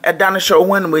ban eda no hye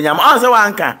ohun anum nyam o se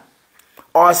wanka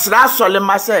osra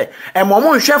solema se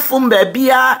emomu nhwefum ba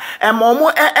bia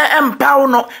emomu empaw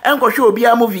no enkohwe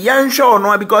obia movie yan hwe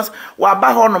no because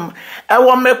waba honom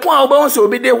ewo meko a obo se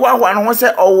obi de hwa no ho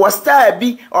se owo star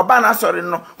bi oba na sori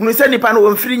no hunu se nipa no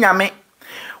womfiri nyame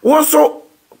wonso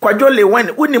Kwajole when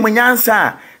unim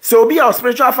nyansa so be our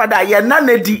spiritual father ye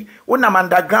nanedi unam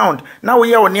underground na we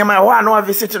ye onema ho na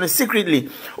visit no secretly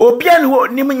obia ne ho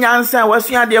nim nyansa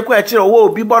wasua de kwa akire wo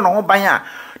obi bo no ho ban a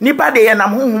nipa de ye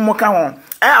nam honhum ka ho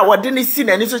a wode ne si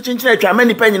na ni so chinchina atwa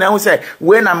nipa nyina ho se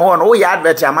we nam ho no wo ya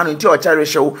advert ama no nti o chare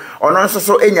show ono nso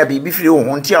so enya bibi firi ho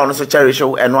nti a ono so chare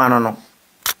show eno ano no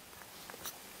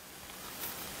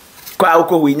kwa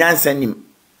uko wi nyansa nim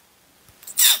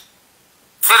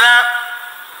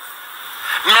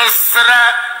Mesra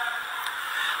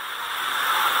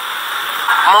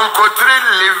Monkotri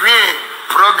living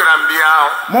program bia.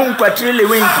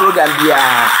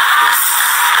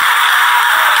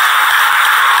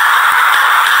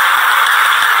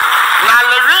 Na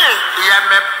living ye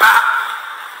me ba.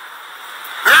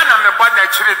 Na me bo na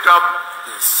chiri dom.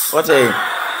 What eh?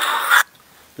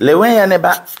 Lewen ya ne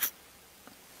ba.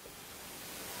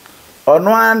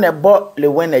 Ono a ne bo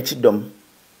lewen na chi dom.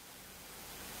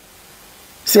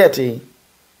 Seti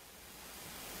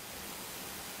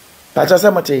Pacha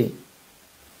semote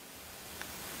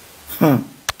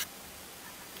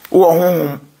Wo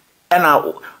honhom ena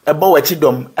ebo wachi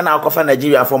dom ena akofa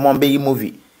Nigeria for mombe yi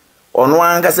movie ono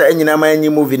anga se enyina ma anyi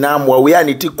movie na amwa we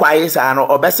ani ti kwae sa no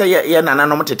obese ye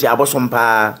nananom tete abosom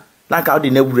pa na ka odi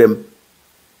na wurem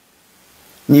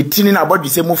ni tini na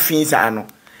bodwise mu fin sa no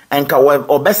enka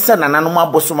obese nananom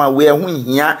abosom a we hu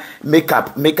hia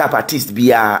makeup artist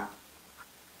bia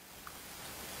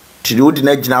Tiri odi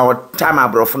na gina o time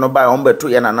abrofo no ba on beto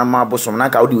ye nanam abosom na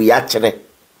ka odi we ya kire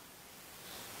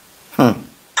Nigeria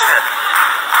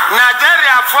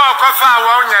for kofa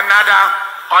wo nya nada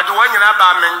odi wo nyina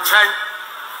ba menchen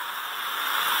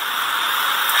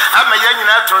ama ye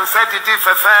nyina to nsatiti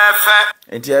fefefe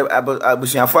enti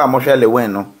abusuafo a mohwe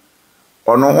lewen no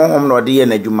ono honhom na odi ye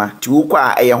nadwuma ti wo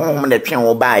kwa eye honhom na twen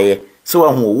wo baaye se wo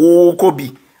hu wo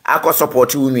kobi akọ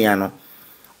support wo nua no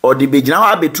odi begina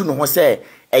wa betu no ho se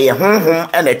eye honhom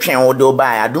na twen wo do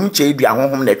baaye adom kyei dua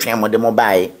honhom na twen mo de mo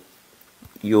baaye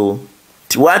yo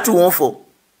ti watu wonfo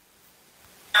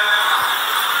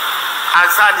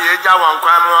Asani eja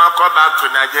wankwa mo akọ back to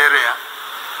Nigeria.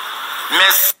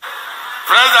 Miss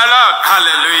praise the Lord.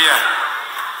 Hallelujah.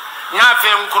 Na fe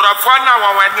nkurafo na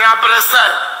wawani abrese.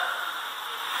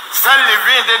 Sel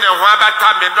living de ne ho abata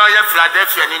me no ye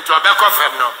Philadelphia ni nto obekọ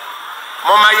fem no.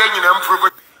 Moma ye nyina mprobo.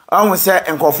 Ahun se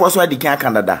nkofo so adikan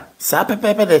Canada. Sa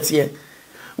pepepe de tie.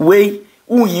 We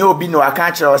unyi obi no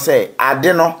aka kire o se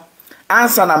ade no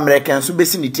ansa na American so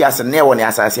besi ni ti ase na e wo ne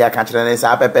asase aka kire ne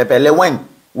sa pepepe lewen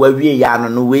wawie ya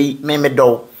no we me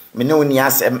do me ne oni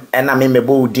asem na me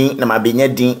bo din na mabenya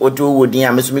din oto wo din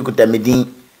a me so me kuta me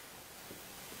din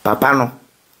papa no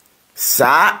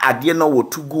sa ade no wo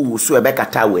tugu so e be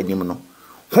kata wo anim no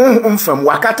honhom fam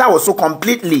wakata wo so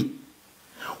completely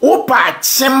wo pa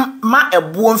chem ma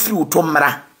ebuo mfiri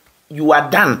utomra you are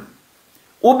done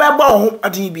wo be bo ho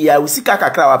adin bia wo sika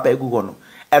kakra wa pa egugo no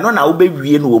eno na wo be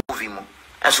wie no wo movie mu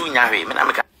aso nya hwe me na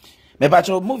me me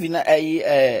bacho movie na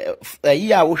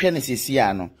ayi a wo hwe ne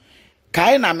sesia no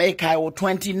kai na me kai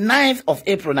 29th of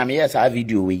April na me yes a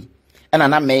video we ena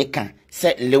na me ka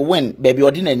se lewen baby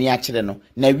odi na ni a kire no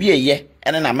na wie ye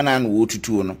ena na me na no wo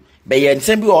tutuo no be ye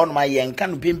nsem bi ho no ma ye nka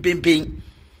no pempempem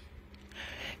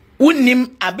wunnim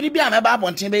abiri bi a me ba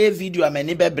abonten be ye video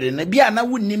amani bebre na bi a na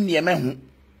wunnim ne me hu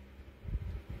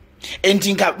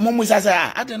entinka momu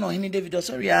sasa ade no Ohene David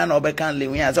sorry na obekan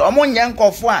lewen ase omo nya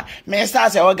nkofo a me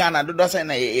start se organ dodo se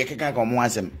na ye keka ka omo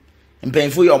asem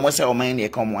mpenfo ye omo se omo ne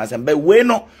ka omo asem be we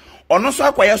no ono so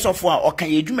akoye sofo a okan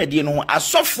ye dwumadie no ho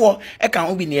asofo e kan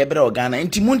obi ne ebre organ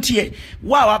ntimuntie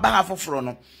wa ba afoforo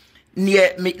no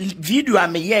ne video a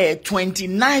me ye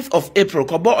 29th of April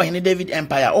ko bo Ohene David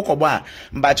Empire okobo a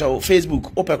mbacha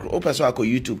Facebook opeso akọ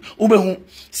YouTube ubehu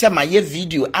se ma ye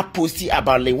video a posti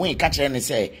about lewen ka kire ne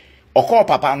se okọ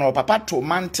papa no papa to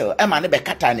mantle e ma ne be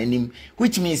kata nanim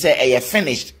which means say e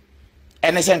finished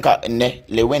ene se nka ne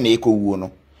lewen e ko wuo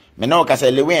no me no ka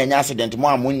say Lewen nya accident mo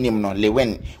amunnim no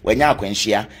Lewen wanya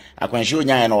akwanhia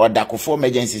onya no odakofo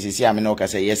emergency sisi a me no ka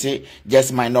say yes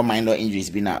just minor injuries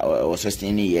bi na o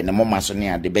sustain ye ne moma so ne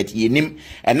ade bet yenim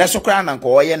ene so kra na nko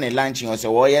oye ne launching o say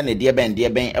oye ne de ben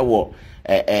ewo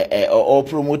o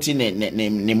promoting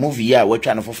ne movie a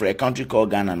watwa no for a country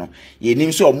called Ghana no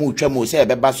yenim so o mu twa mo say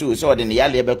beba so o de ne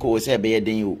yale ebeko o say be ye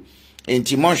den o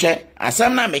enti monhwe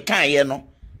asam na me kan ye no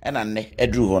ena ne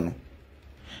edru ho no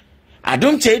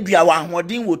Adom kyei dua wa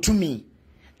hoden wotumi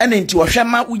ena enti wo hwe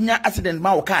ma unya accident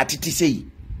ma wo car titi sei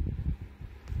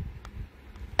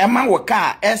ema wo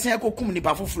car esen kokum ni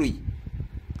pa foforo yi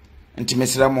enti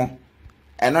mesra mo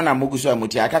eno na moguso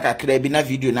amuti akaka kra bi na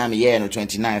video na me ye no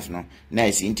 29th no na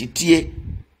esi enti tie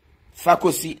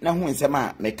fakosi na hu nsem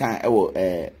a me kan ewo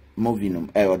movie no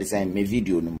o design me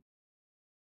video no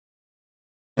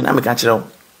na me kan kire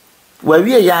wa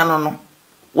wie ya no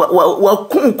wa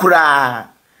kunkura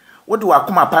wodi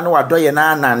wakoma pa no wadoye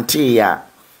na nante ya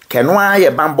keno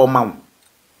aye bambo mawo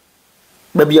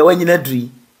babia wanyina duri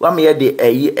wa me ye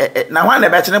de na hwan na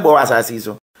be kene bo asase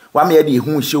so wa me ye de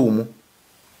hu hye wo mu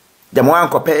dem wan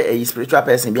kope spiritual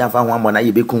person bi amfa ho amona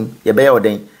ye bekun ye be ye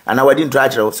oden ana wadi ntro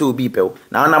akere so obi pew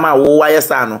na ona ma wo waye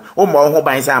sa no wo mo ho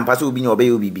ban sa ampa so obi nya obe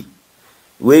ye obibi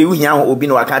we hu hia obi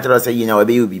no waka akere so ye nya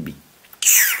obe ye obibi.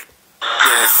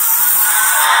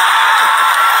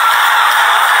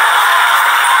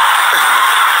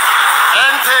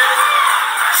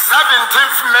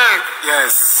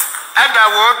 Yes. And I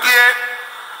will be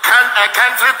a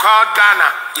country called Ghana.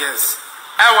 Yes.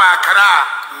 Ewa Accra.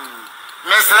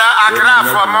 Mr. Accra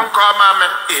for Monko Mame.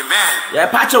 Amen. Yeah,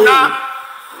 Pacho.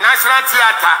 National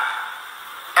Theatre.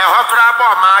 A Hokrabo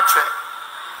Marche.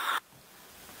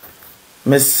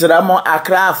 Mr. Mo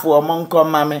Accra for Monko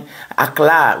Mame.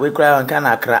 Accra. We cry on Can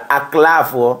Accra. Accra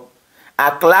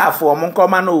for Monko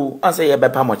Manu. I say,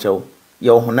 Bepa Mocho.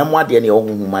 Yo hunamwa de ne yo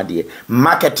hunhuma de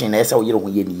marketing esa wo yire ho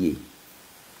ye niye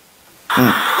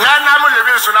na namu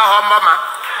lebi so na ho mama.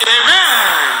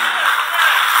 Amen.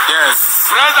 Yes,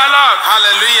 praise the Lord.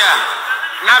 Hallelujah.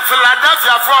 Na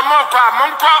Philadelphia for monko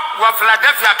wa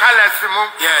Philadelphia colors mu.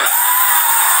 Yes.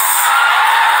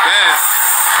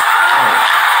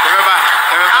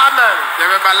 Amen.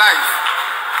 Remember life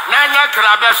na nya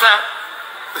krabese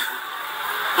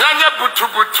nya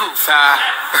butu sa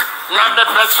na the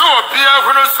person obi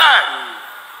ehunu say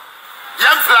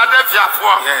yam Philadelphia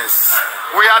for. Yes,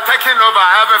 we are taking over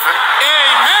everything.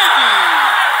 Amen.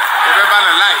 Remember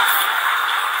the life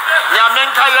ya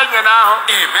menka ye nyina ho.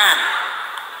 Amen.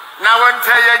 Na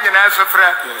wonte ye nyina so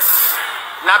fra. Yes,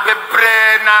 na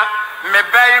bebre na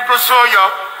mebei go so yo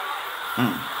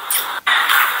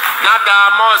na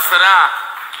da mosra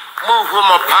mu hu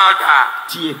mo paga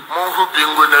tie mu hu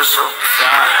bingu ne so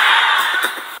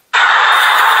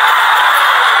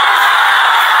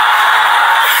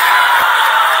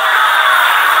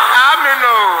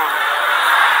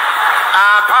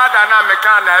pada na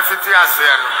mekana afiti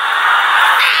ase no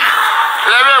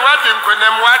lewe wedding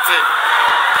konem wate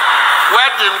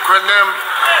wedding konem.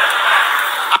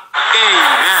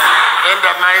 Amen. In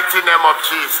the mighty name of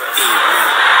Jesus.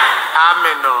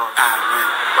 Amen. Amen.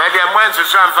 Where the ones who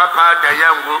shall papa the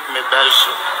young group me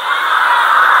belso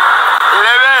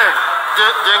lewe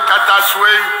den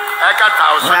kataswe ekata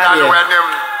osaka wenem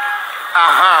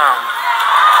aha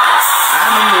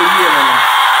amen no ye no.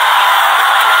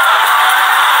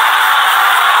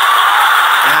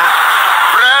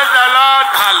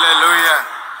 Hallelujah.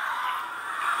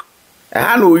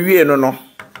 No wie no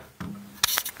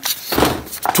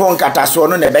ton kata so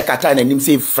no na be kata na nim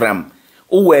se fram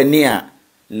o wani a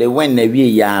Lewen na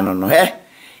wie ya no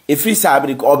efri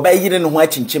sabri ko obayire no ho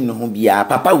achinchem no ho bia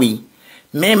papa we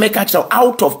me catch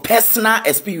out of personal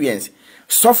experience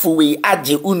sofo we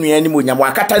age unua ni monyam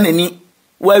wakata nani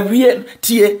wa wie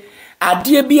tie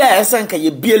ade bia esenka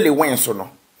ye bie Lewen so no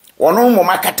ono mo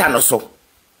makata no so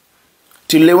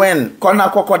ti Lewen kona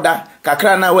kokoda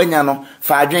kakra na wanya no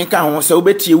fa adwen ka ho se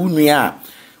obetie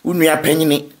unua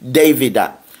panyini David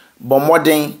a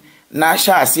bomoden na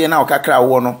sha ase na okakra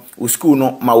wo no o school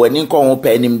no ma wani nko ho pa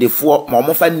animdefo ma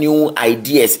omo fa new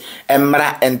ideas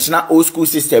emra entna old school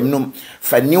system no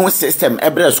fa new system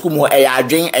ebra school mo e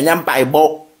adwen enyam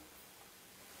paibo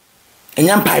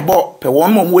pe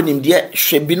won mo wonim de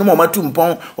hwe bi no mo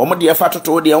matumpon omo de fa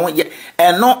toto de ho ye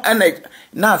eno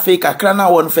na fe kakra na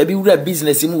won fa bi wura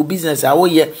business mu business a wo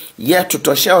ye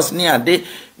toto shells ni ade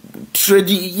trade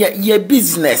ye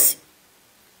business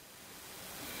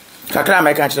kakra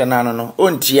me ka kire na no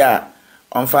ontia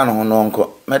onfa no ho no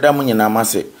nko madam nyina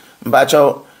mase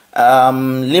mbacho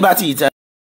liberty ita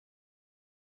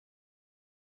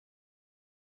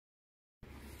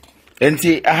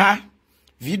enti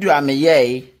video a me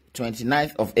ye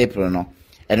 29th of April no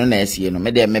eno na esie no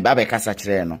me de me ba be kasa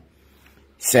kire no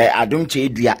se Adom kyei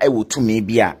dua e wo tumi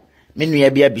bia me nua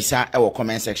bia bisa e wo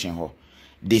comment section ho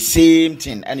the same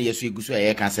thing and yesu eguso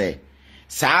e ka say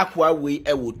saa kwa we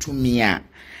e wo tumi a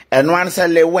eno an se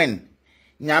lewen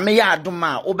nyame ya Adom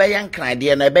a wo be ye nkran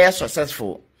de no e be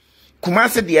successful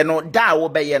kumase de no da wo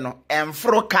be ye no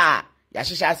emfro ka ya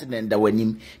hyehyɛ accident da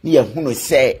wanim ni ya hunu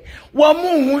sɛ wa mu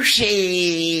hu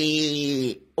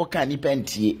hwe o ka ni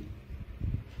pentie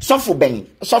sɔfo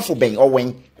bɛn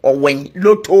ɔwen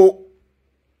loto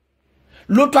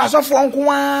asɔfo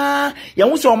nko a ya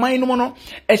hu sɛ ɔman no mu no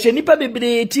ɛhyɛ nipa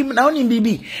bebree tim na onim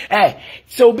bibi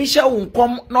sɛ obi hyɛ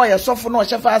wonkom na ɔyɛ sɔfo na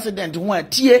ɔhyɛ fa accident ho a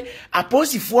tie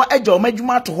aposifo agya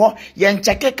ɔmadwuma to hɔ yɛ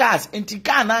nkyɛke cars enti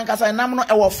car na ankasa nam no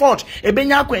ɛwɔ fault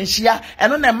ebenya akwanhyia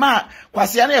ɛno na ma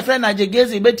kwasia na yɛfrɛ na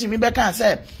jegezi betimi bɛka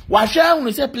sɛ wahwɛ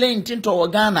hunu sɛ plane tinto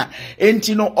wɔ Ghana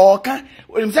enti no ɔka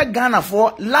onim sɛ Ghana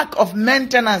for lack of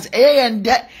maintenance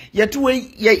yɛnde yɛto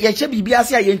yɛhyɛ biribi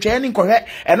ase a yɛntwɛ ne nkɔhwɛ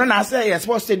ɛno na asɛ yɛ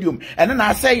sports stadium ɛno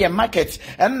na asɛ yɛ market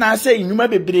ɛno na asɛ nnwuma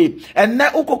bebree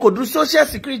ɛnɛ ukokodru social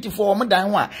security for ɔmo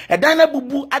dan ho a ɛdan na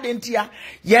bubu adentia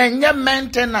yɛnyɛ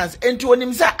maintenance enti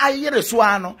onim sɛ ayere so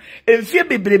ano emfie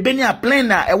bebrebe ni a plane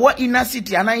na ɛwɔ inner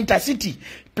city ana intercity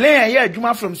plane here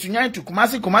adwuma from Sunyani to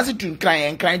Kumasi to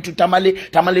Nkran to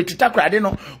Tamale to Takrade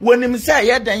no wonim say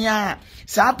ye dan ya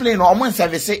sa plane no omo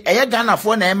service Ghana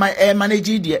for na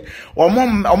manage die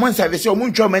omo service omo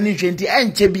ntwa manage enti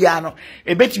enche bia no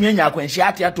ebetumi anya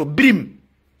akwanhia ato brim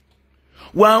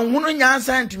wan hunu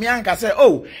nyansa ntumi anka say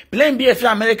oh plane bi efi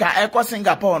America eko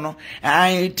Singapore no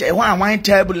wan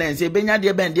turbulence ebenya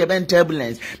de ben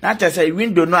turbulence na ta say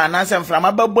window no anansa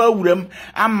mframa baba awuram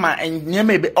ama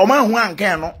nyema be omo hu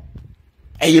anka no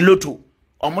loto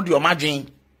omo de omadwen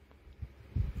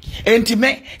enti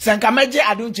me sanka meje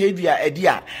Adom kyei dua edi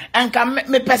a anka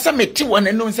me pese me ti won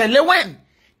no say lewen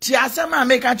ti asema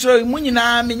me ka kiro mu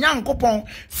nyina me nyankopon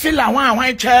fila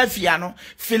wan twafia no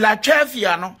fila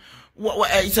twafia no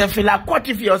se fila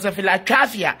kwatifia se fila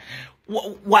twafia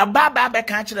wa baba be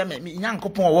ka kire me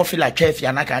nyankopon wo fila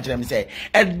twafia na ka kire me say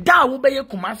da wo be ye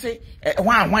Kumase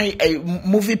wan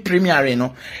movie premiere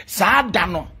no saa da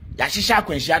no ya hyehyɛ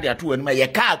akwanhyia de ato wanu ma ye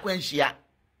ka akwanhyia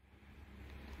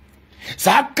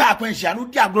saa ka akwanhyia no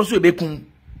di agro so ebekum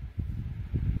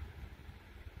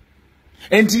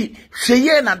enti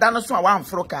hweye na da no so a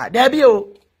wamforo ka da bi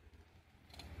o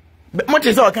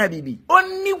mote so ka bibi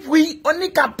oni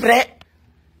kapre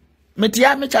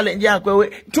metia me challenge akwa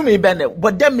tumi bene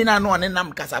bodam mi na no ne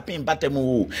nam kasapin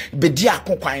batemu be di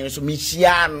akokwan so me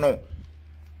hia no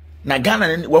na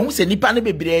Ghana wo hu se nipa ne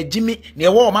bebre agimi ne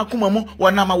wo o makoma mu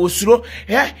wona ma wosuro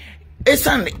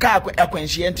esan ka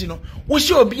akwanhie enti no wo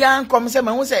hye obi ankom se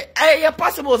ma hu se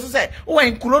possible se wo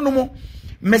enkuro no mu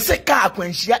me se ka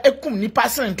akwanhia ekum nipa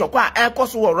sen ntokwa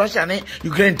ekoso wo Russia ne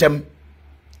Ukraine tem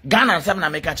Ghana sam na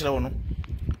meka kire wo no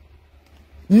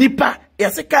nipa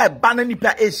yase ka ba na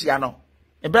nipa Asia no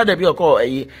e brother bi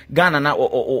okọ Ghana na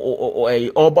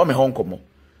obo me honkomo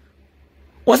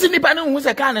wasi nipa ne hu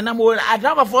se ka na mo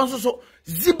adrava fo so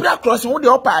zebra crossing wo de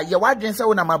opa ye wadwen se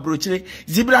wo na mabrochire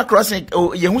zebra crossing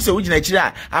ye hu se wo gina kire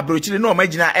a abrochire na o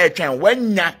magina etwen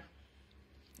wanya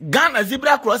Ghana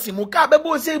zebra crossing mu ka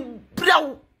bebo se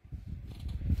braw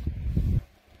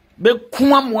be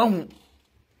kuma mo ahu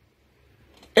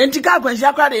enti ka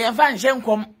kwanhia kra de ye fa nhye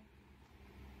nkom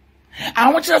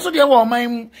ahwo kire so de wo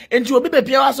man enti obi be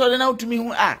pia waso de na otumi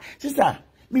hu sister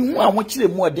mi hu ahwo kire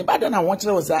mu ode ba da na ahwo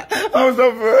kire wo sa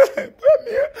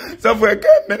sofo ka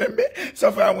me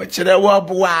sofo ahwo kire wo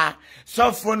boa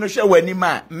sofo no hwe wani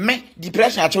ma me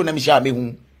depression acho na mi sha me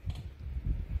hu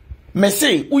me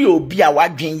say uyo obi a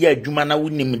wadwen ye adwuma na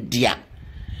wonim dia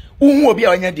uhu obi a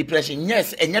wanya depression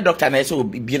yes enye doctor na say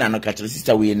obi na no ka kire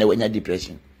sister we na wanya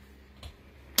depression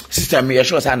sister me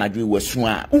sure say na dwe wasu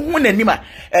a uhu na nima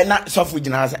na sofo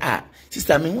gina say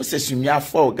sister me hu se sumia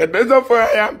for get better for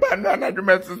ya pa na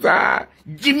dwuma sister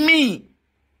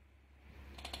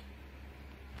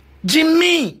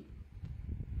Jimmy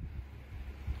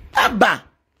aba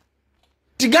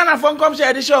tigana for come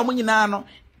share the show mu nyina no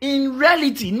in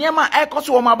reality niema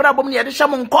ekoso wo mabra bom ne ye de hye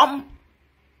mo nkom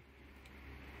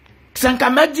sanka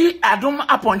magi Adom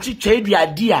aponchi kyei dua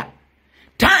dia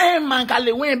time man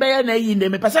kale wen be ye na yi ne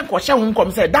me pese ko hye ho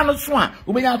nkom se da no so a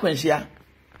obenya akwanhia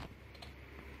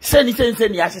seni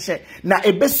ahyehyɛ na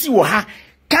ebesi wo ha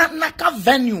kanaka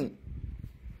venue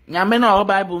nyame na o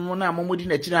Bible mu na momodi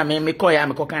na kiri na me kɔ ya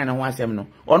me kɔ kan na ho asɛm no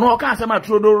ɔno ɔka asɛm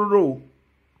atrodororo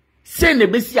se na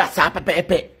ebesi asa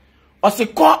pepepe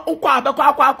Osiko ukwa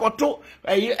abekwa akoto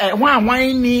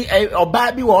hwan ni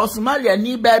oba bi wo Somalia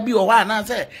ni ba bi wo ha na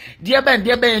se de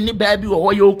ben ni ba bi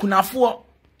wo ye okunafo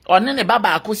one ne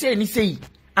baba akose ni sei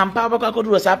ampa abekwa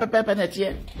akoto sa pepepe na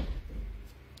tie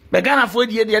be Ghana fo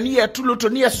die ni ye tuloto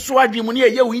ni ye so adwemu ni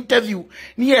ye wo interview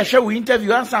ni ye hwe wo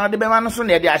interview ansa de be ma no so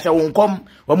na ye de ahye wo nkom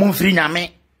wo mo mfiri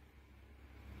nyame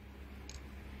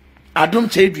Adom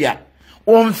Chedua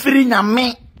wo mfiri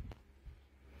nyame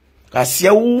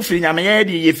Kasia wu firi nyame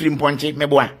ye firi mponche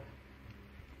meboa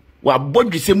wa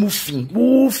bodwise mu fi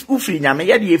wu firi nyame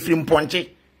ye firi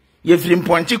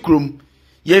mponche krom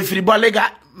ye firi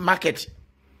bolega market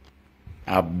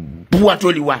abua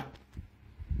toliwa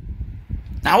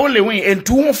na ole wen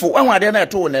entuhufo enwa de na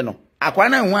eto ne no akwa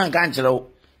na nwa nka nkyerɛ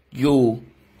yo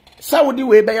Saudi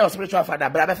we be your spiritual father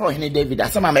bra be for Ohene David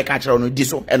asema me ka kyerɛ no di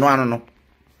so eno ano no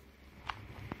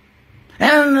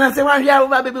na se wa hia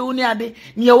ba bebe uni ade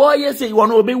ni wo yese wo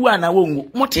no obewu ana wongu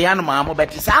mote ya no ma mo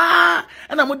beti sa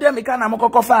na mo de meka na mo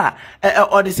kokofa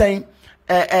o de sen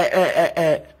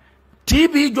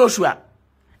TB Joshua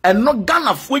eno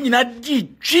Ghana fo nyina di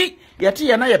twi yete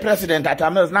ye na ye president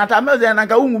atamels na atamels na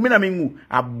nka wongu mi na mengu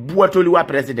aboa toliwa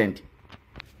president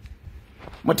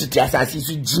motete asasi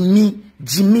su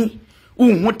Jimmy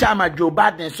Unhu time Joe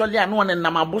Biden soli anu one na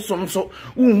mabosom so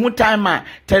unhu time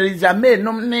Theresa May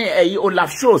no ne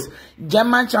Olaf Scholz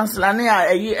German chancellor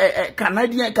ne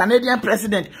Canadian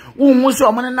president unhu so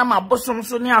omone na mabosom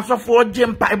so ne asofo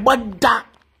jempa boda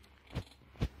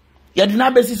yadina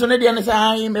besi so ne de ne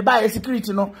say me ba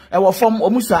security no wo form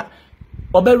omusa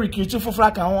obe recruit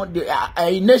fofra kan ho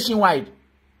nationwide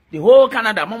the whole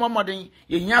Canada, mama modern,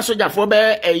 you nya soldier for be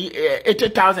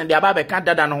 80,000, the above can't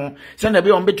dada no. Send a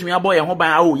be on between your boy and home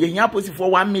by oh, you nya pussy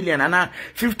for 1 million and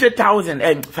 50,000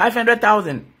 and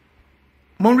 500,000.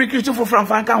 Mon recruit for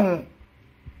Franca home.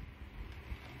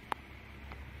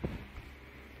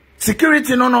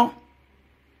 Security no.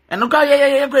 And look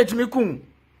yeah, great to me coon.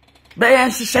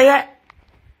 Bayan she say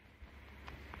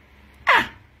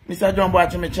Mr. John Boy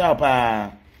to me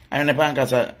chapa. I'm the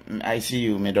pancasa. I see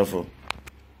you, Medofo.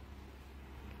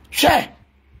 Share.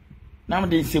 Now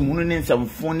they say Munun some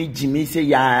funny Jimmy say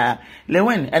ya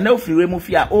Lewen and no free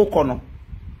mufia o kono.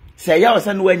 Say ya was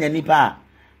and when nipa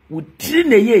would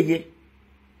train a ye.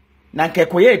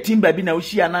 Nankekoye timber be na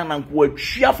ushia nan would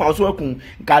shear for so kun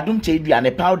Adom Chedua and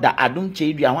a powder Adom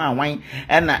Chedua wine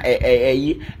and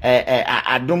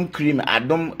Adom cream,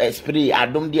 Adom spray,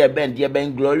 Adom dear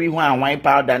ben glory wine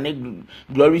powder and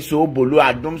glory so bolo,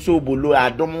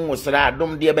 Adom was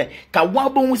Adom dear ben.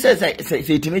 Kawabon says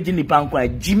say to me Jimmy Pankwa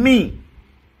Jimmy.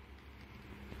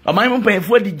 O my mum pay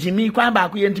for the Jimmy kwa ba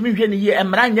ku yentimi hwe ne ye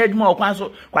emra nya adwuma okwan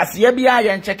so kwase bia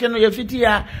ye ncheke no ye fiti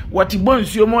ya what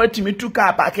bonsuo mo atimi tu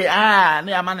car park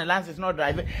na ya man license no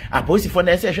drive aposi for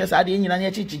na se hwe sa de nyina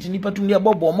nya chichichi ni patum ne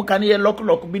bobo mo kan ye lock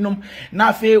binom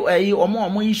na fe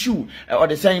omo issue or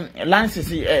the same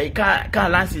license car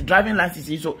license driving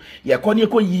license so ye konye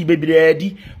ko yi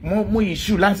bebredi mo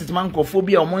issue license man ko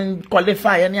phobia omo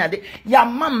qualify ne ade ya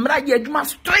mamra ye adwuma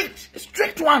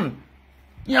straight one.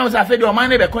 Ya was afraid your man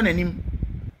be kon anim.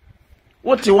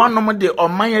 What you want no de o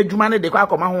man adwuma ne de kwa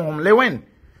akoma honhom lewen.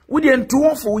 Wo de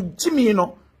ntu for Jimmy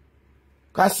no.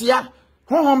 Kasia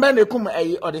honhom be ne kum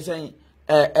o de sen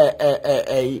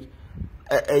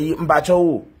mbacho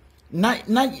wo. Na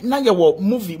ye wo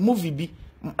movie bi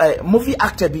movie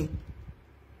actor bi.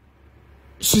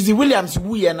 Suzy Williams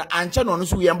wu ye na anche no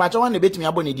so ye mbacho wan na betimi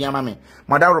abone di ama me.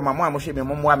 Modaro mamo amhwe me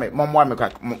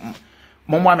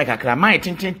momwa me kakra my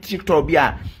TikTok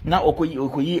bia na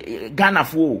okoyi Ghana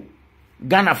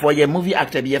for ye movie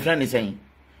actor bi ye friend saying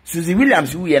Suzy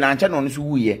Williams wu ye na ancha no so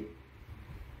wu ye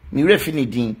mi refi ni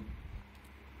din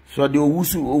so de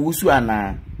owusu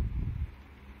ana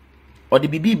o de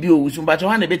bibi bi owusu ba cho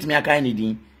na betimi aka ni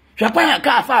din hwapan ya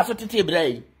ka afa so tete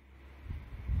brai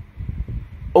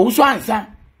owusu ansa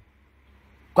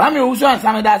kwa me owusu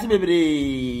ansa me da se bebre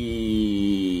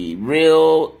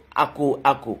real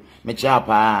ako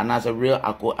mechapa na a real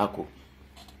ako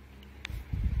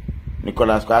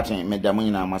Nicholas Carton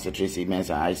medamunyina amase Tracy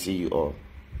Mensa I see you all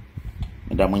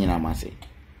medamunyina amase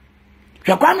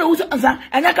hwakwa me uso ansa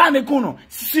anya ka me kuno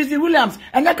Suzy Williams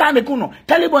anya ka me kuno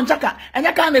Talibon Chaka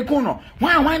anya ka me kuno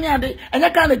hwan ne ade anya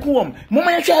ka me kuwom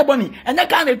moma ye hwe boni anya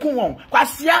ka me kuwom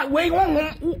kwasia we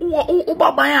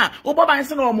uboban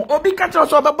se no mo obi ka tro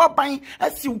so oboban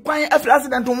asi kwan afri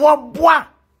accident wo boa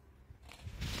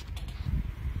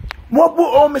Mobu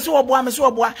o meso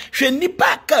oboa hwe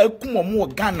nipa ka akumo mo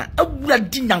Ghana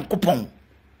awurade nyankopon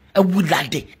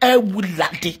awurade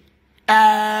ha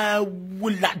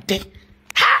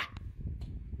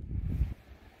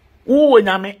wo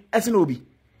nyame ese no obi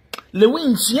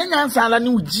Lewin Chian Sala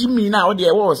new Jimmy now,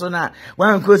 dear was on a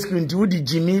 1 coast to the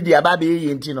Jimmy, the Ababi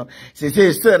Yentino.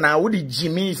 Say, sir, now would the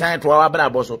Jimmy sign to our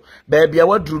Braboso, baby, I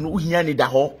would do here need a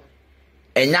hole.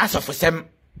 And answer for some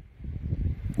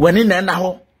when in an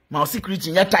hour, my secret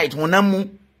in your tight one amu.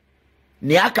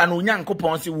 Niaka no young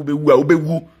coupons will be well be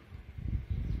woo.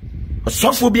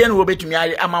 Sophobian will be to me,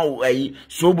 I'm a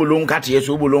so belong cat here,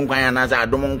 so belong quine as I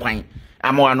don't quine.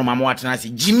 I'm more no mamma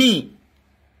Jimmy.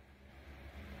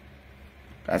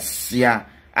 Yeah,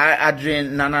 I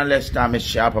drink none less time is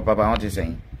sharp, Papa. What is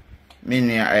saying?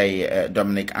 Meaning a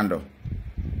Dominic Ando.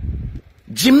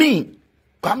 Jimmy,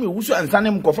 come you and send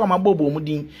him confirm a bobo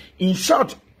mudin. In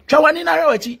short, Chawani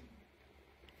Naroti.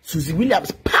 Susie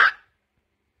Williams, pa!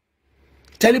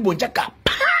 Telebon Jacka,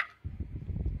 pa!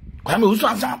 Come you and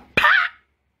some pa!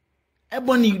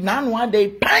 Ebony nan 1 day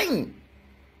pine.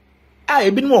 I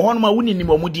have been more on my winning in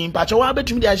Momudin, but I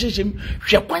bet me the association,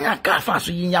 Shapana Kafa,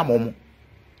 so yin yamomo.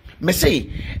 Me say,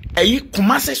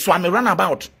 Kumase swami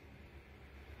runabout.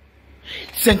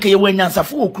 Senke ye when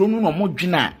yansafu okronu no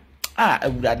modwina.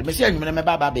 Awurade me say anwene me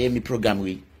baba be me program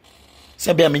we.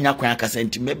 Se be me nya kwan aka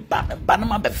senti me ba na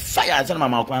ma be fire se na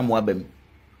ma kwan mo abam.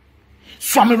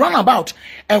 Swami runabout.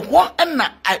 Ho na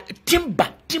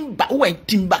timba when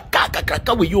timba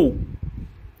kaka we yo.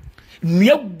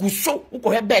 Nua guso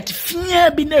ukohe bet fia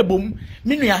bi na ebom.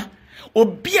 Me nua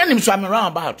obi anim swami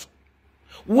runabout.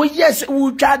 Wo yes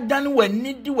wo twa dan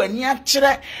wani di wani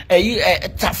akire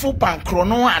tafo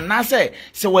pankrono anase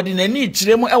se wodi nani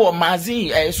kire mu ewo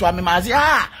mazi swami mazi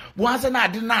wo ase na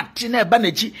ade na ate na eba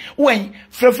nachi wen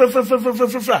fra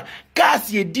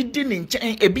cars ye didi ni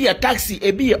nchen ebi ya taxi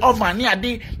ebi ya over ni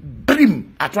ade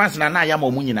brim atwans na ya ma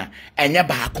mu nyina enye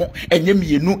baako enye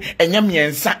mienu enye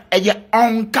miensa eye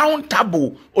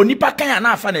uncountable onipa kan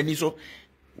na afa nani so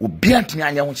obi antumi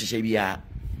anya ho hyehye bia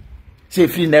se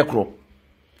free necro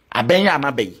abenya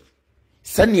amabey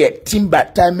sane timba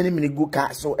time ni go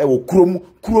ka so e wo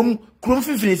krom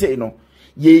fifini se no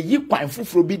ye yi kwan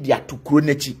foforo bi dia to kro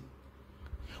nachi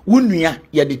wonua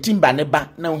ye de timba ne ba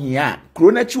na ohia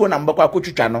kro nachi wo na mbakwa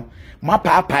akotwitwa no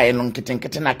mapaapae no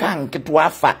nketenkete na ka nketo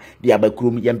afa dia ba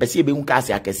krom ye mpese e be hu ka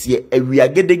ase akese awia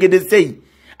gedegede sei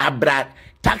abra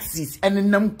taxis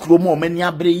enenam krom o mani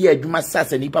abre ye adwuma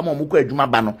sasa nipa ma omukọ adwuma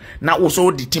ba no na wo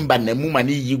so de timba na mu ma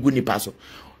ne yi gu nipa so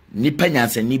nipa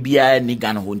nyanse ni bia ni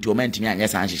gana ho nti o mantimi anya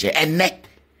san hyehyɛ enne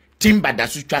timba da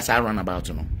su twa sa run about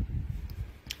no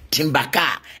timba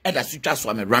ka e da su twa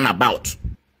so me run about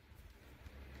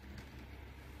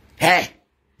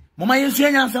mama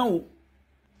yesu nyansa o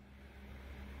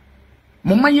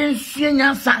mama yesu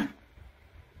nyansa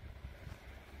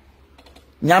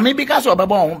nyame bi ka so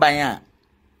bebo ho ban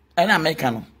a na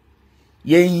meka no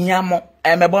ye hia mo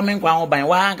mebo me nkwa ho ban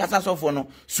wa nkasa sofo no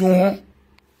su ho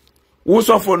wo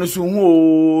sofo no su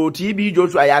ho TB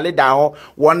Joshua yale da ho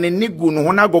won ni gu no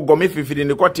ho na gogome fifiri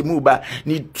ni kwoti mu ba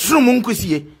ni trum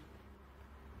nkusie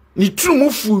ni trum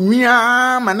fu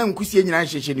mia ma na nkusie nyina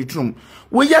hyehye ni trum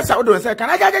wo yesa wo do say kan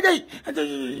ajay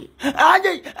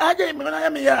me na ya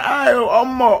me ya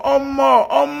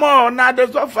omo na de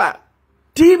sofa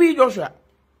TB Joshua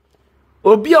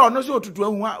obi a ono so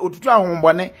otutu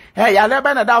ahombone yale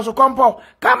ba na da so kompo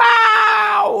come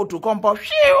out to kompo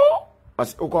shiu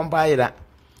o kompa ira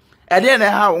ede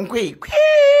na ha nkwe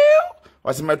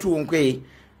osimatu nkwe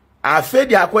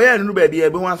afedi akoya nunu ba bia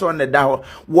be wan so ne da ho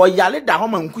wo yale da ho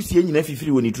ma nkusie nyina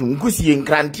fifiri woni trum nkusie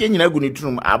nkrantie nyina gu ni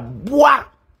trum aboa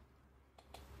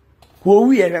ko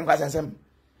wi e hwenkwasasem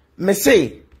me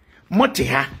say mote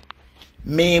ha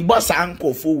me boss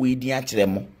ankofo we di a kire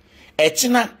mo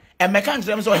echina emeka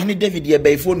ntrem so Ohene David ye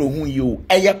baifo no hu yi o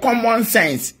eye common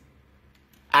sense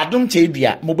adom kyei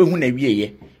bia mo behu na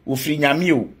wieye ofiri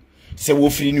nyame o se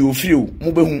wofiri ni ofiri o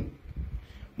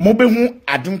mo behu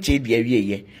adom kyei bia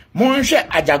wieye mo nhwe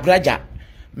ajagraja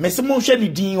mese mo hwe ni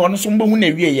din ono so mo behu na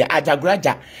wieye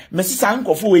ajagraja mese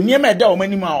sankofo we niema da o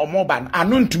manim a omoba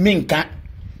ano ntumi nka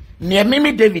ne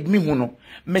meme David mi hu no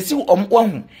mesi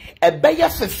omwahu ebeye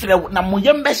fefre na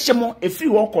moyem behye mo efiri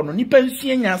wo kono nipa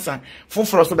nsue nyansa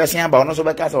foforo so besen aba ono so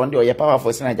beka sa wonde oye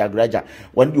powerful sina jagraja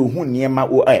wonde ohun niema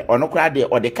o ono kra de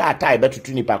ode ka tai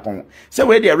betutu nipa kon se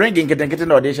we de ringing ketenkete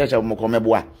na ode hyehye mo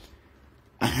komeboa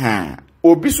aha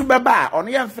obi so beba ono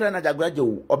ye mfre na jagraja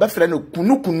o obefre na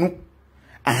kunukunu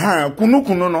aha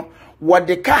kunukunu no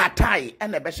wode ka tai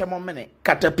ene behye mo mene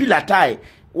caterpillar tai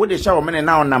wode hye wo mene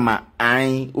na onama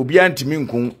an obi antimi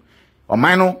nkun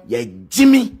omano ye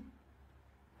Jimmy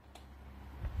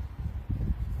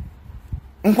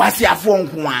nkwasi afo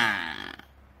nkwa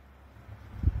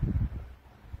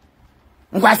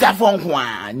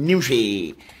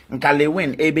niwhwe nka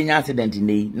Lewin ebenya accident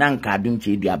nei na nka adum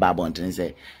che dua ba bonten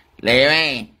se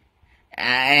Lewe.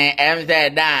 Em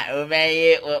said that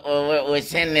obey o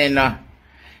sending no.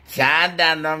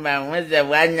 Sada no man was a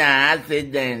 1 year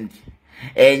accident.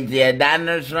 And the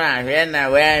dinosaur when I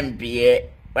went pie.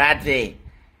 Party.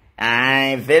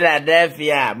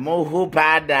 Philadelphia, Muhu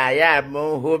Pada, ya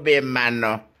Muhu be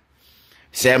mano.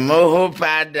 Se Muhu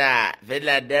Pada,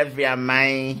 Philadelphia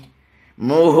mine.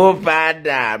 Muhu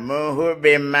Pada, Muhu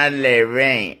be male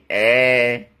rain.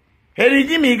 Henry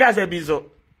Jimmy got a bizo.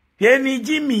 Henry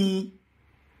Jimmy.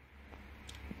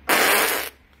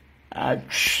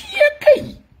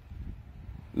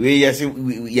 We yes,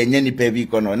 we any baby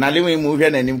kono. Now let me move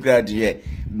and him crowd here.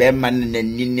 Beman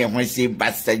and Nina when say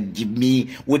basta Jimmy,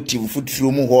 what you foot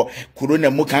through more,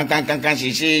 Kuruna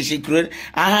Mukan she could.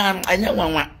 I know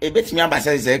one. A bit me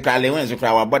ambassador say, Carly went to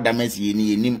cry about the messy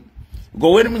in him.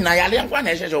 Go with me, Nayali, and one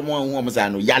has or more woman's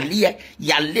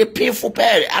Yalia pay for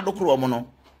pay, Adocromono.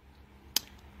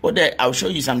 But I'll show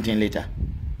you something later.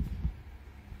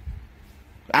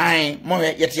 I, more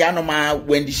yetiano ma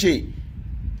when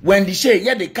the she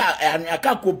yeah the car and a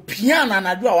kako piano and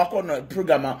I do our corner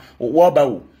program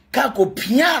waba kako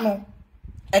piano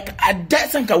a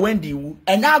desanka wendi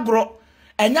and agro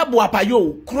and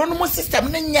yabuapayo chronomo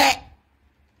system nye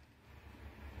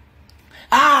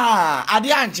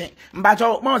adianche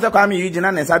mbacho mo se kwa mi yuji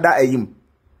na nsada ayim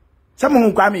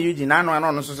some kwa mi yuji na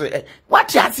no so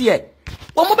what ya see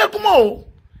wo mo bekumo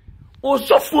o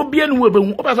sofo bia no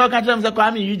webehu o pesa ka tram se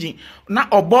kwa mi yuji na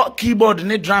obo keyboard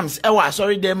ne drums e wa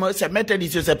sorry dem se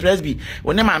methodist se presby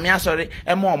woni ma me asori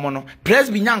e mo omo no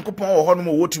presby nyankopon wo ho no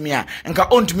mo wotumi a nka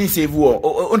ontumi save wo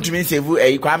ontumi save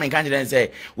e kwa me kan jere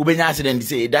se wo benya accident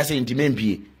se da se ntime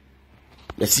mpie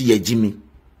ya si ya jimi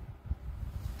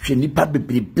hwe nipa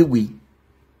bebrebe we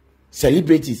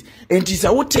celebrities enti se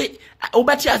wote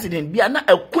obati accident bia na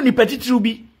akuni petitru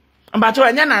bi mbacho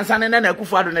anya nansa ne na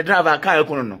akufu ado ne driver car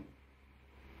ekunu no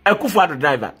Akufo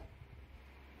driver.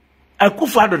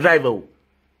 Akufo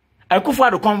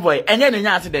convoy. Enye ne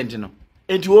nya accident no.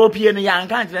 Enti opie no ya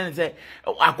nka nkyere say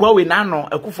akwa we na no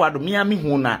Akufo mia mi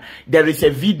hu na there is a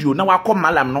video na wakọ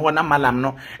malam no na malam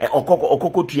no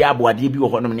okoko tua aboade bi wo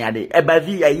ho no ne ade. Eba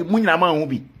vi ayi munyina ma hu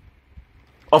bi.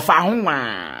 Ofa ho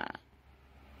wa.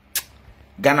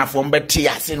 Ghana fo mbeti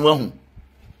ase no hu.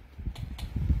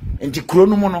 Enti kuro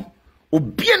no mu no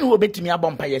obie no obetimi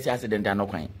abompa yes accident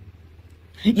anokwan.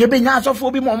 Ye be nya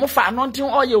asofo bi mo fa no ntin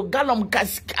oye galom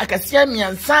akasia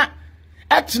miansa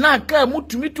etna ka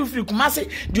mutumi tu firi kumase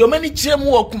de o mani kire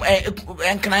mu wo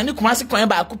enkran ni kumase kwan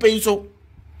ba akopɛ so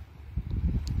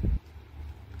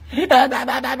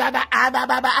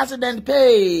accident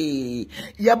pay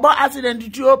ye bo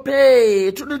accident to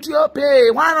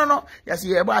pay one no yes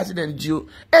ye bo accident to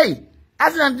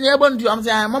accident ye bo ndu am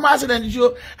say mama accident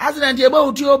to accident ye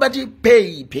bo to but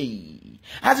pay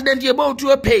accident ye bo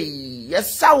to pay.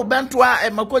 Yes, so Bantua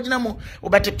and Makojina mo,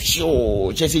 but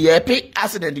pio, Chessy, ye pay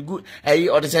accident good,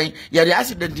 or the saying, yeah, the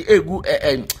accident egu,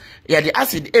 yeah, the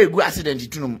acid egu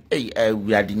accident to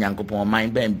we are the Yankopon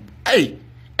mind bam.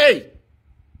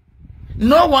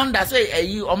 No one that say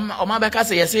you or my back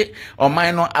say, yes, or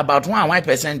mine about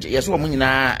 1%, yes, woman,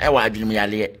 I dream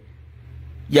yale.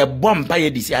 Ye bomb by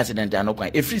this accident, and no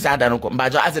quite. If it's had no come,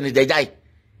 but accident they die.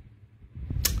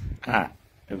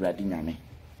 Everybody,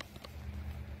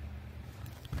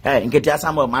 nketi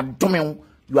asamba madome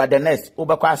you are the next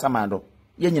obekwa asamando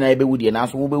ye nyina ebe wudie na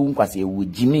so wo bewu nkwase ewu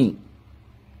Jimmy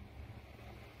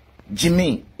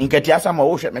nketi asamba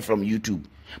wo hwe me from YouTube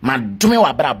madome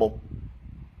wa brabo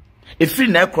efiri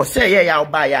na cross ye ya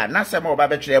oba ya na sema oba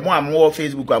betwere mo amwo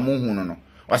Facebook amu hu no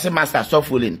wase master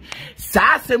software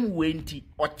sa asem wenti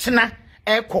ochena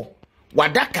eko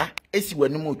wadaka esi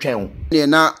wanum twen ne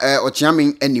na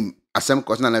ochiamen anim asem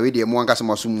kosna na we de mo anka sem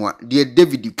osumwa de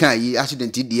David kan yi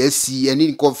accident de asi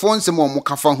ani konfon sem o mo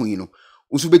kafa hu yi no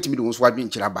unsu betimi de unsu wadwen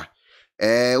kiraba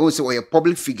won se oye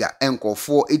public figure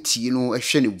enkofo eti no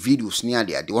ehwe ne videos ni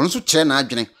ade won so kire na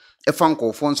adwene efa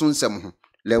nkofo nso nsem ho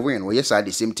lewen wo yesa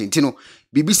the same thing tino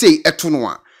bibi sei eto no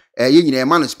a ye nyina e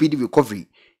man speed recovery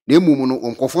na emu no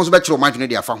nkofo nso be kire o madwene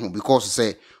de afa ho because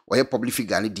say oye public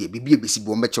figure ne de bibi ebesi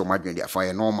bo be kire o madwene de afa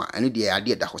ye normal ani de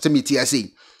ade da ho se meti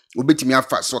asei obetimi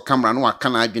afa so camera no aka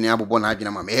na adwene abobo na adwene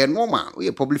ma me normal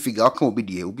we public figure aka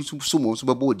obedie obi so mo so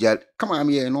bebo dia kama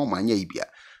me normal nya ibia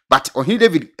but Ohene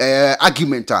David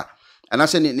argument and I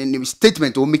say ne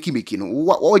statement o make no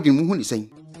what you mu ni say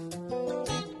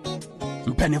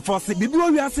Penifose bibi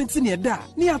o wi asenti ne da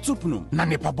ne atopno na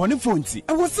ne pabone fonti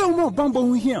e wo se mo bambo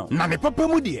hu hia na ne papa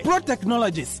mu de Pro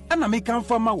Technologies ana me kan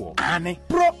fama wo ane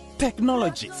Pro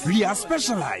Technologies. We are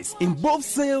specialized in both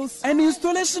sales and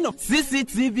installation of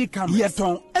CCTV cameras.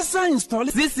 Yeton esa install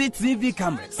CCTV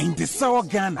cameras in the Sour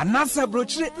Ghana and NASA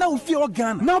brochure now fear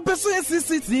Ghana. Now pursue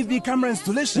CCTV camera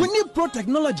installation. We need Pro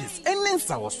Technologies and in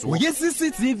South. We use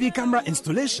CCTV camera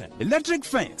installation, electric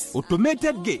fence,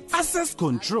 automated gate, access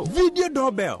control, video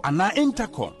doorbell, and our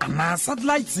intercom, and our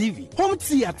satellite TV, home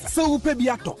theater, so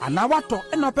upebiato, and our water,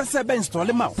 and our pesebe install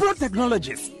them out. Pro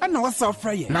Technologies, and our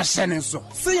software. Na shenenso.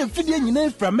 Say a video you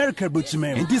from America,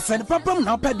 Butchman. And this said, Papa,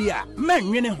 now pedia.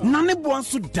 Man, you know, none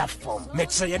wants to that form.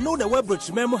 Make sure you know the web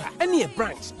Butchman, any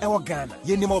branch, our Ghana.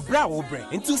 You need more brow brain.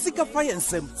 Into Sika Fire and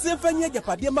Sem, Symphony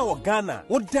Padema or Ghana,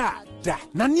 or da.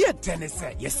 Nanya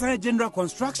Tennessee, yes, general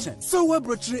construction. So web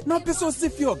brochure, no peso si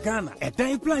for Ghana. A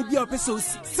day plan be a peso.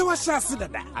 So I shall see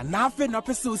that. And now for no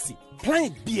peso.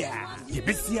 Plant beer, ye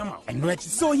besiama, and which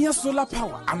so here solar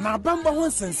power, and now bamba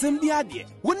once and send the idea.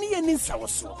 When ye need our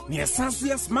so near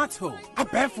Sansia smart home, a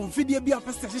pair from Fidia be a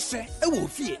pesticide, a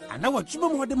wolf fear, and our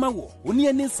chummo de mawo, when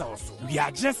ye need our so. We are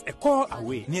just a call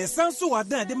away. Near Sanso are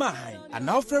there, the Mahine, and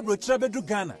now for Bedru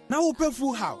Ghana. Now open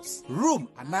full house, room,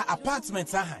 and now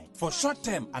apartments are high. For short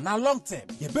term and now long term,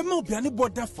 ye bemo be any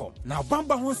border form. Now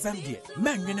bamba once and dear,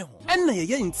 man, you know, and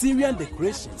ye interior and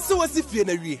decoration. So as if you're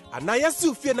and I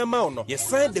assume fear na mount. Yes,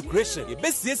 sir, decoration. Your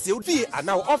best yes, you'll be and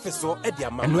now officer at the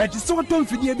amount. And where is so done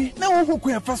for the now who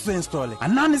can first install it.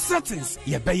 And none settings,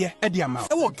 ye bay at the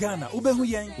amount. Our Ghana,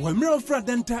 Ubehuyan, when Mirror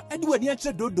Fradenta, Edward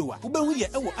Yacha Dodoa,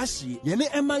 Ubehuya, our Ashi, Yene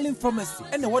Emalin Pharmacy,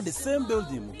 and what the same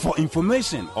building. For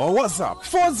information or WhatsApp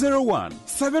 401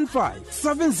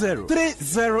 7570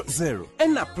 300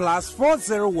 and a plus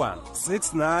 401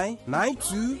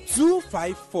 6992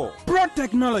 254. Pro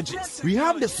Technologies. We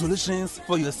have the solutions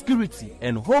for your security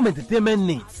and home entertainment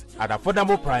needs at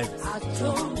affordable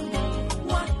prices.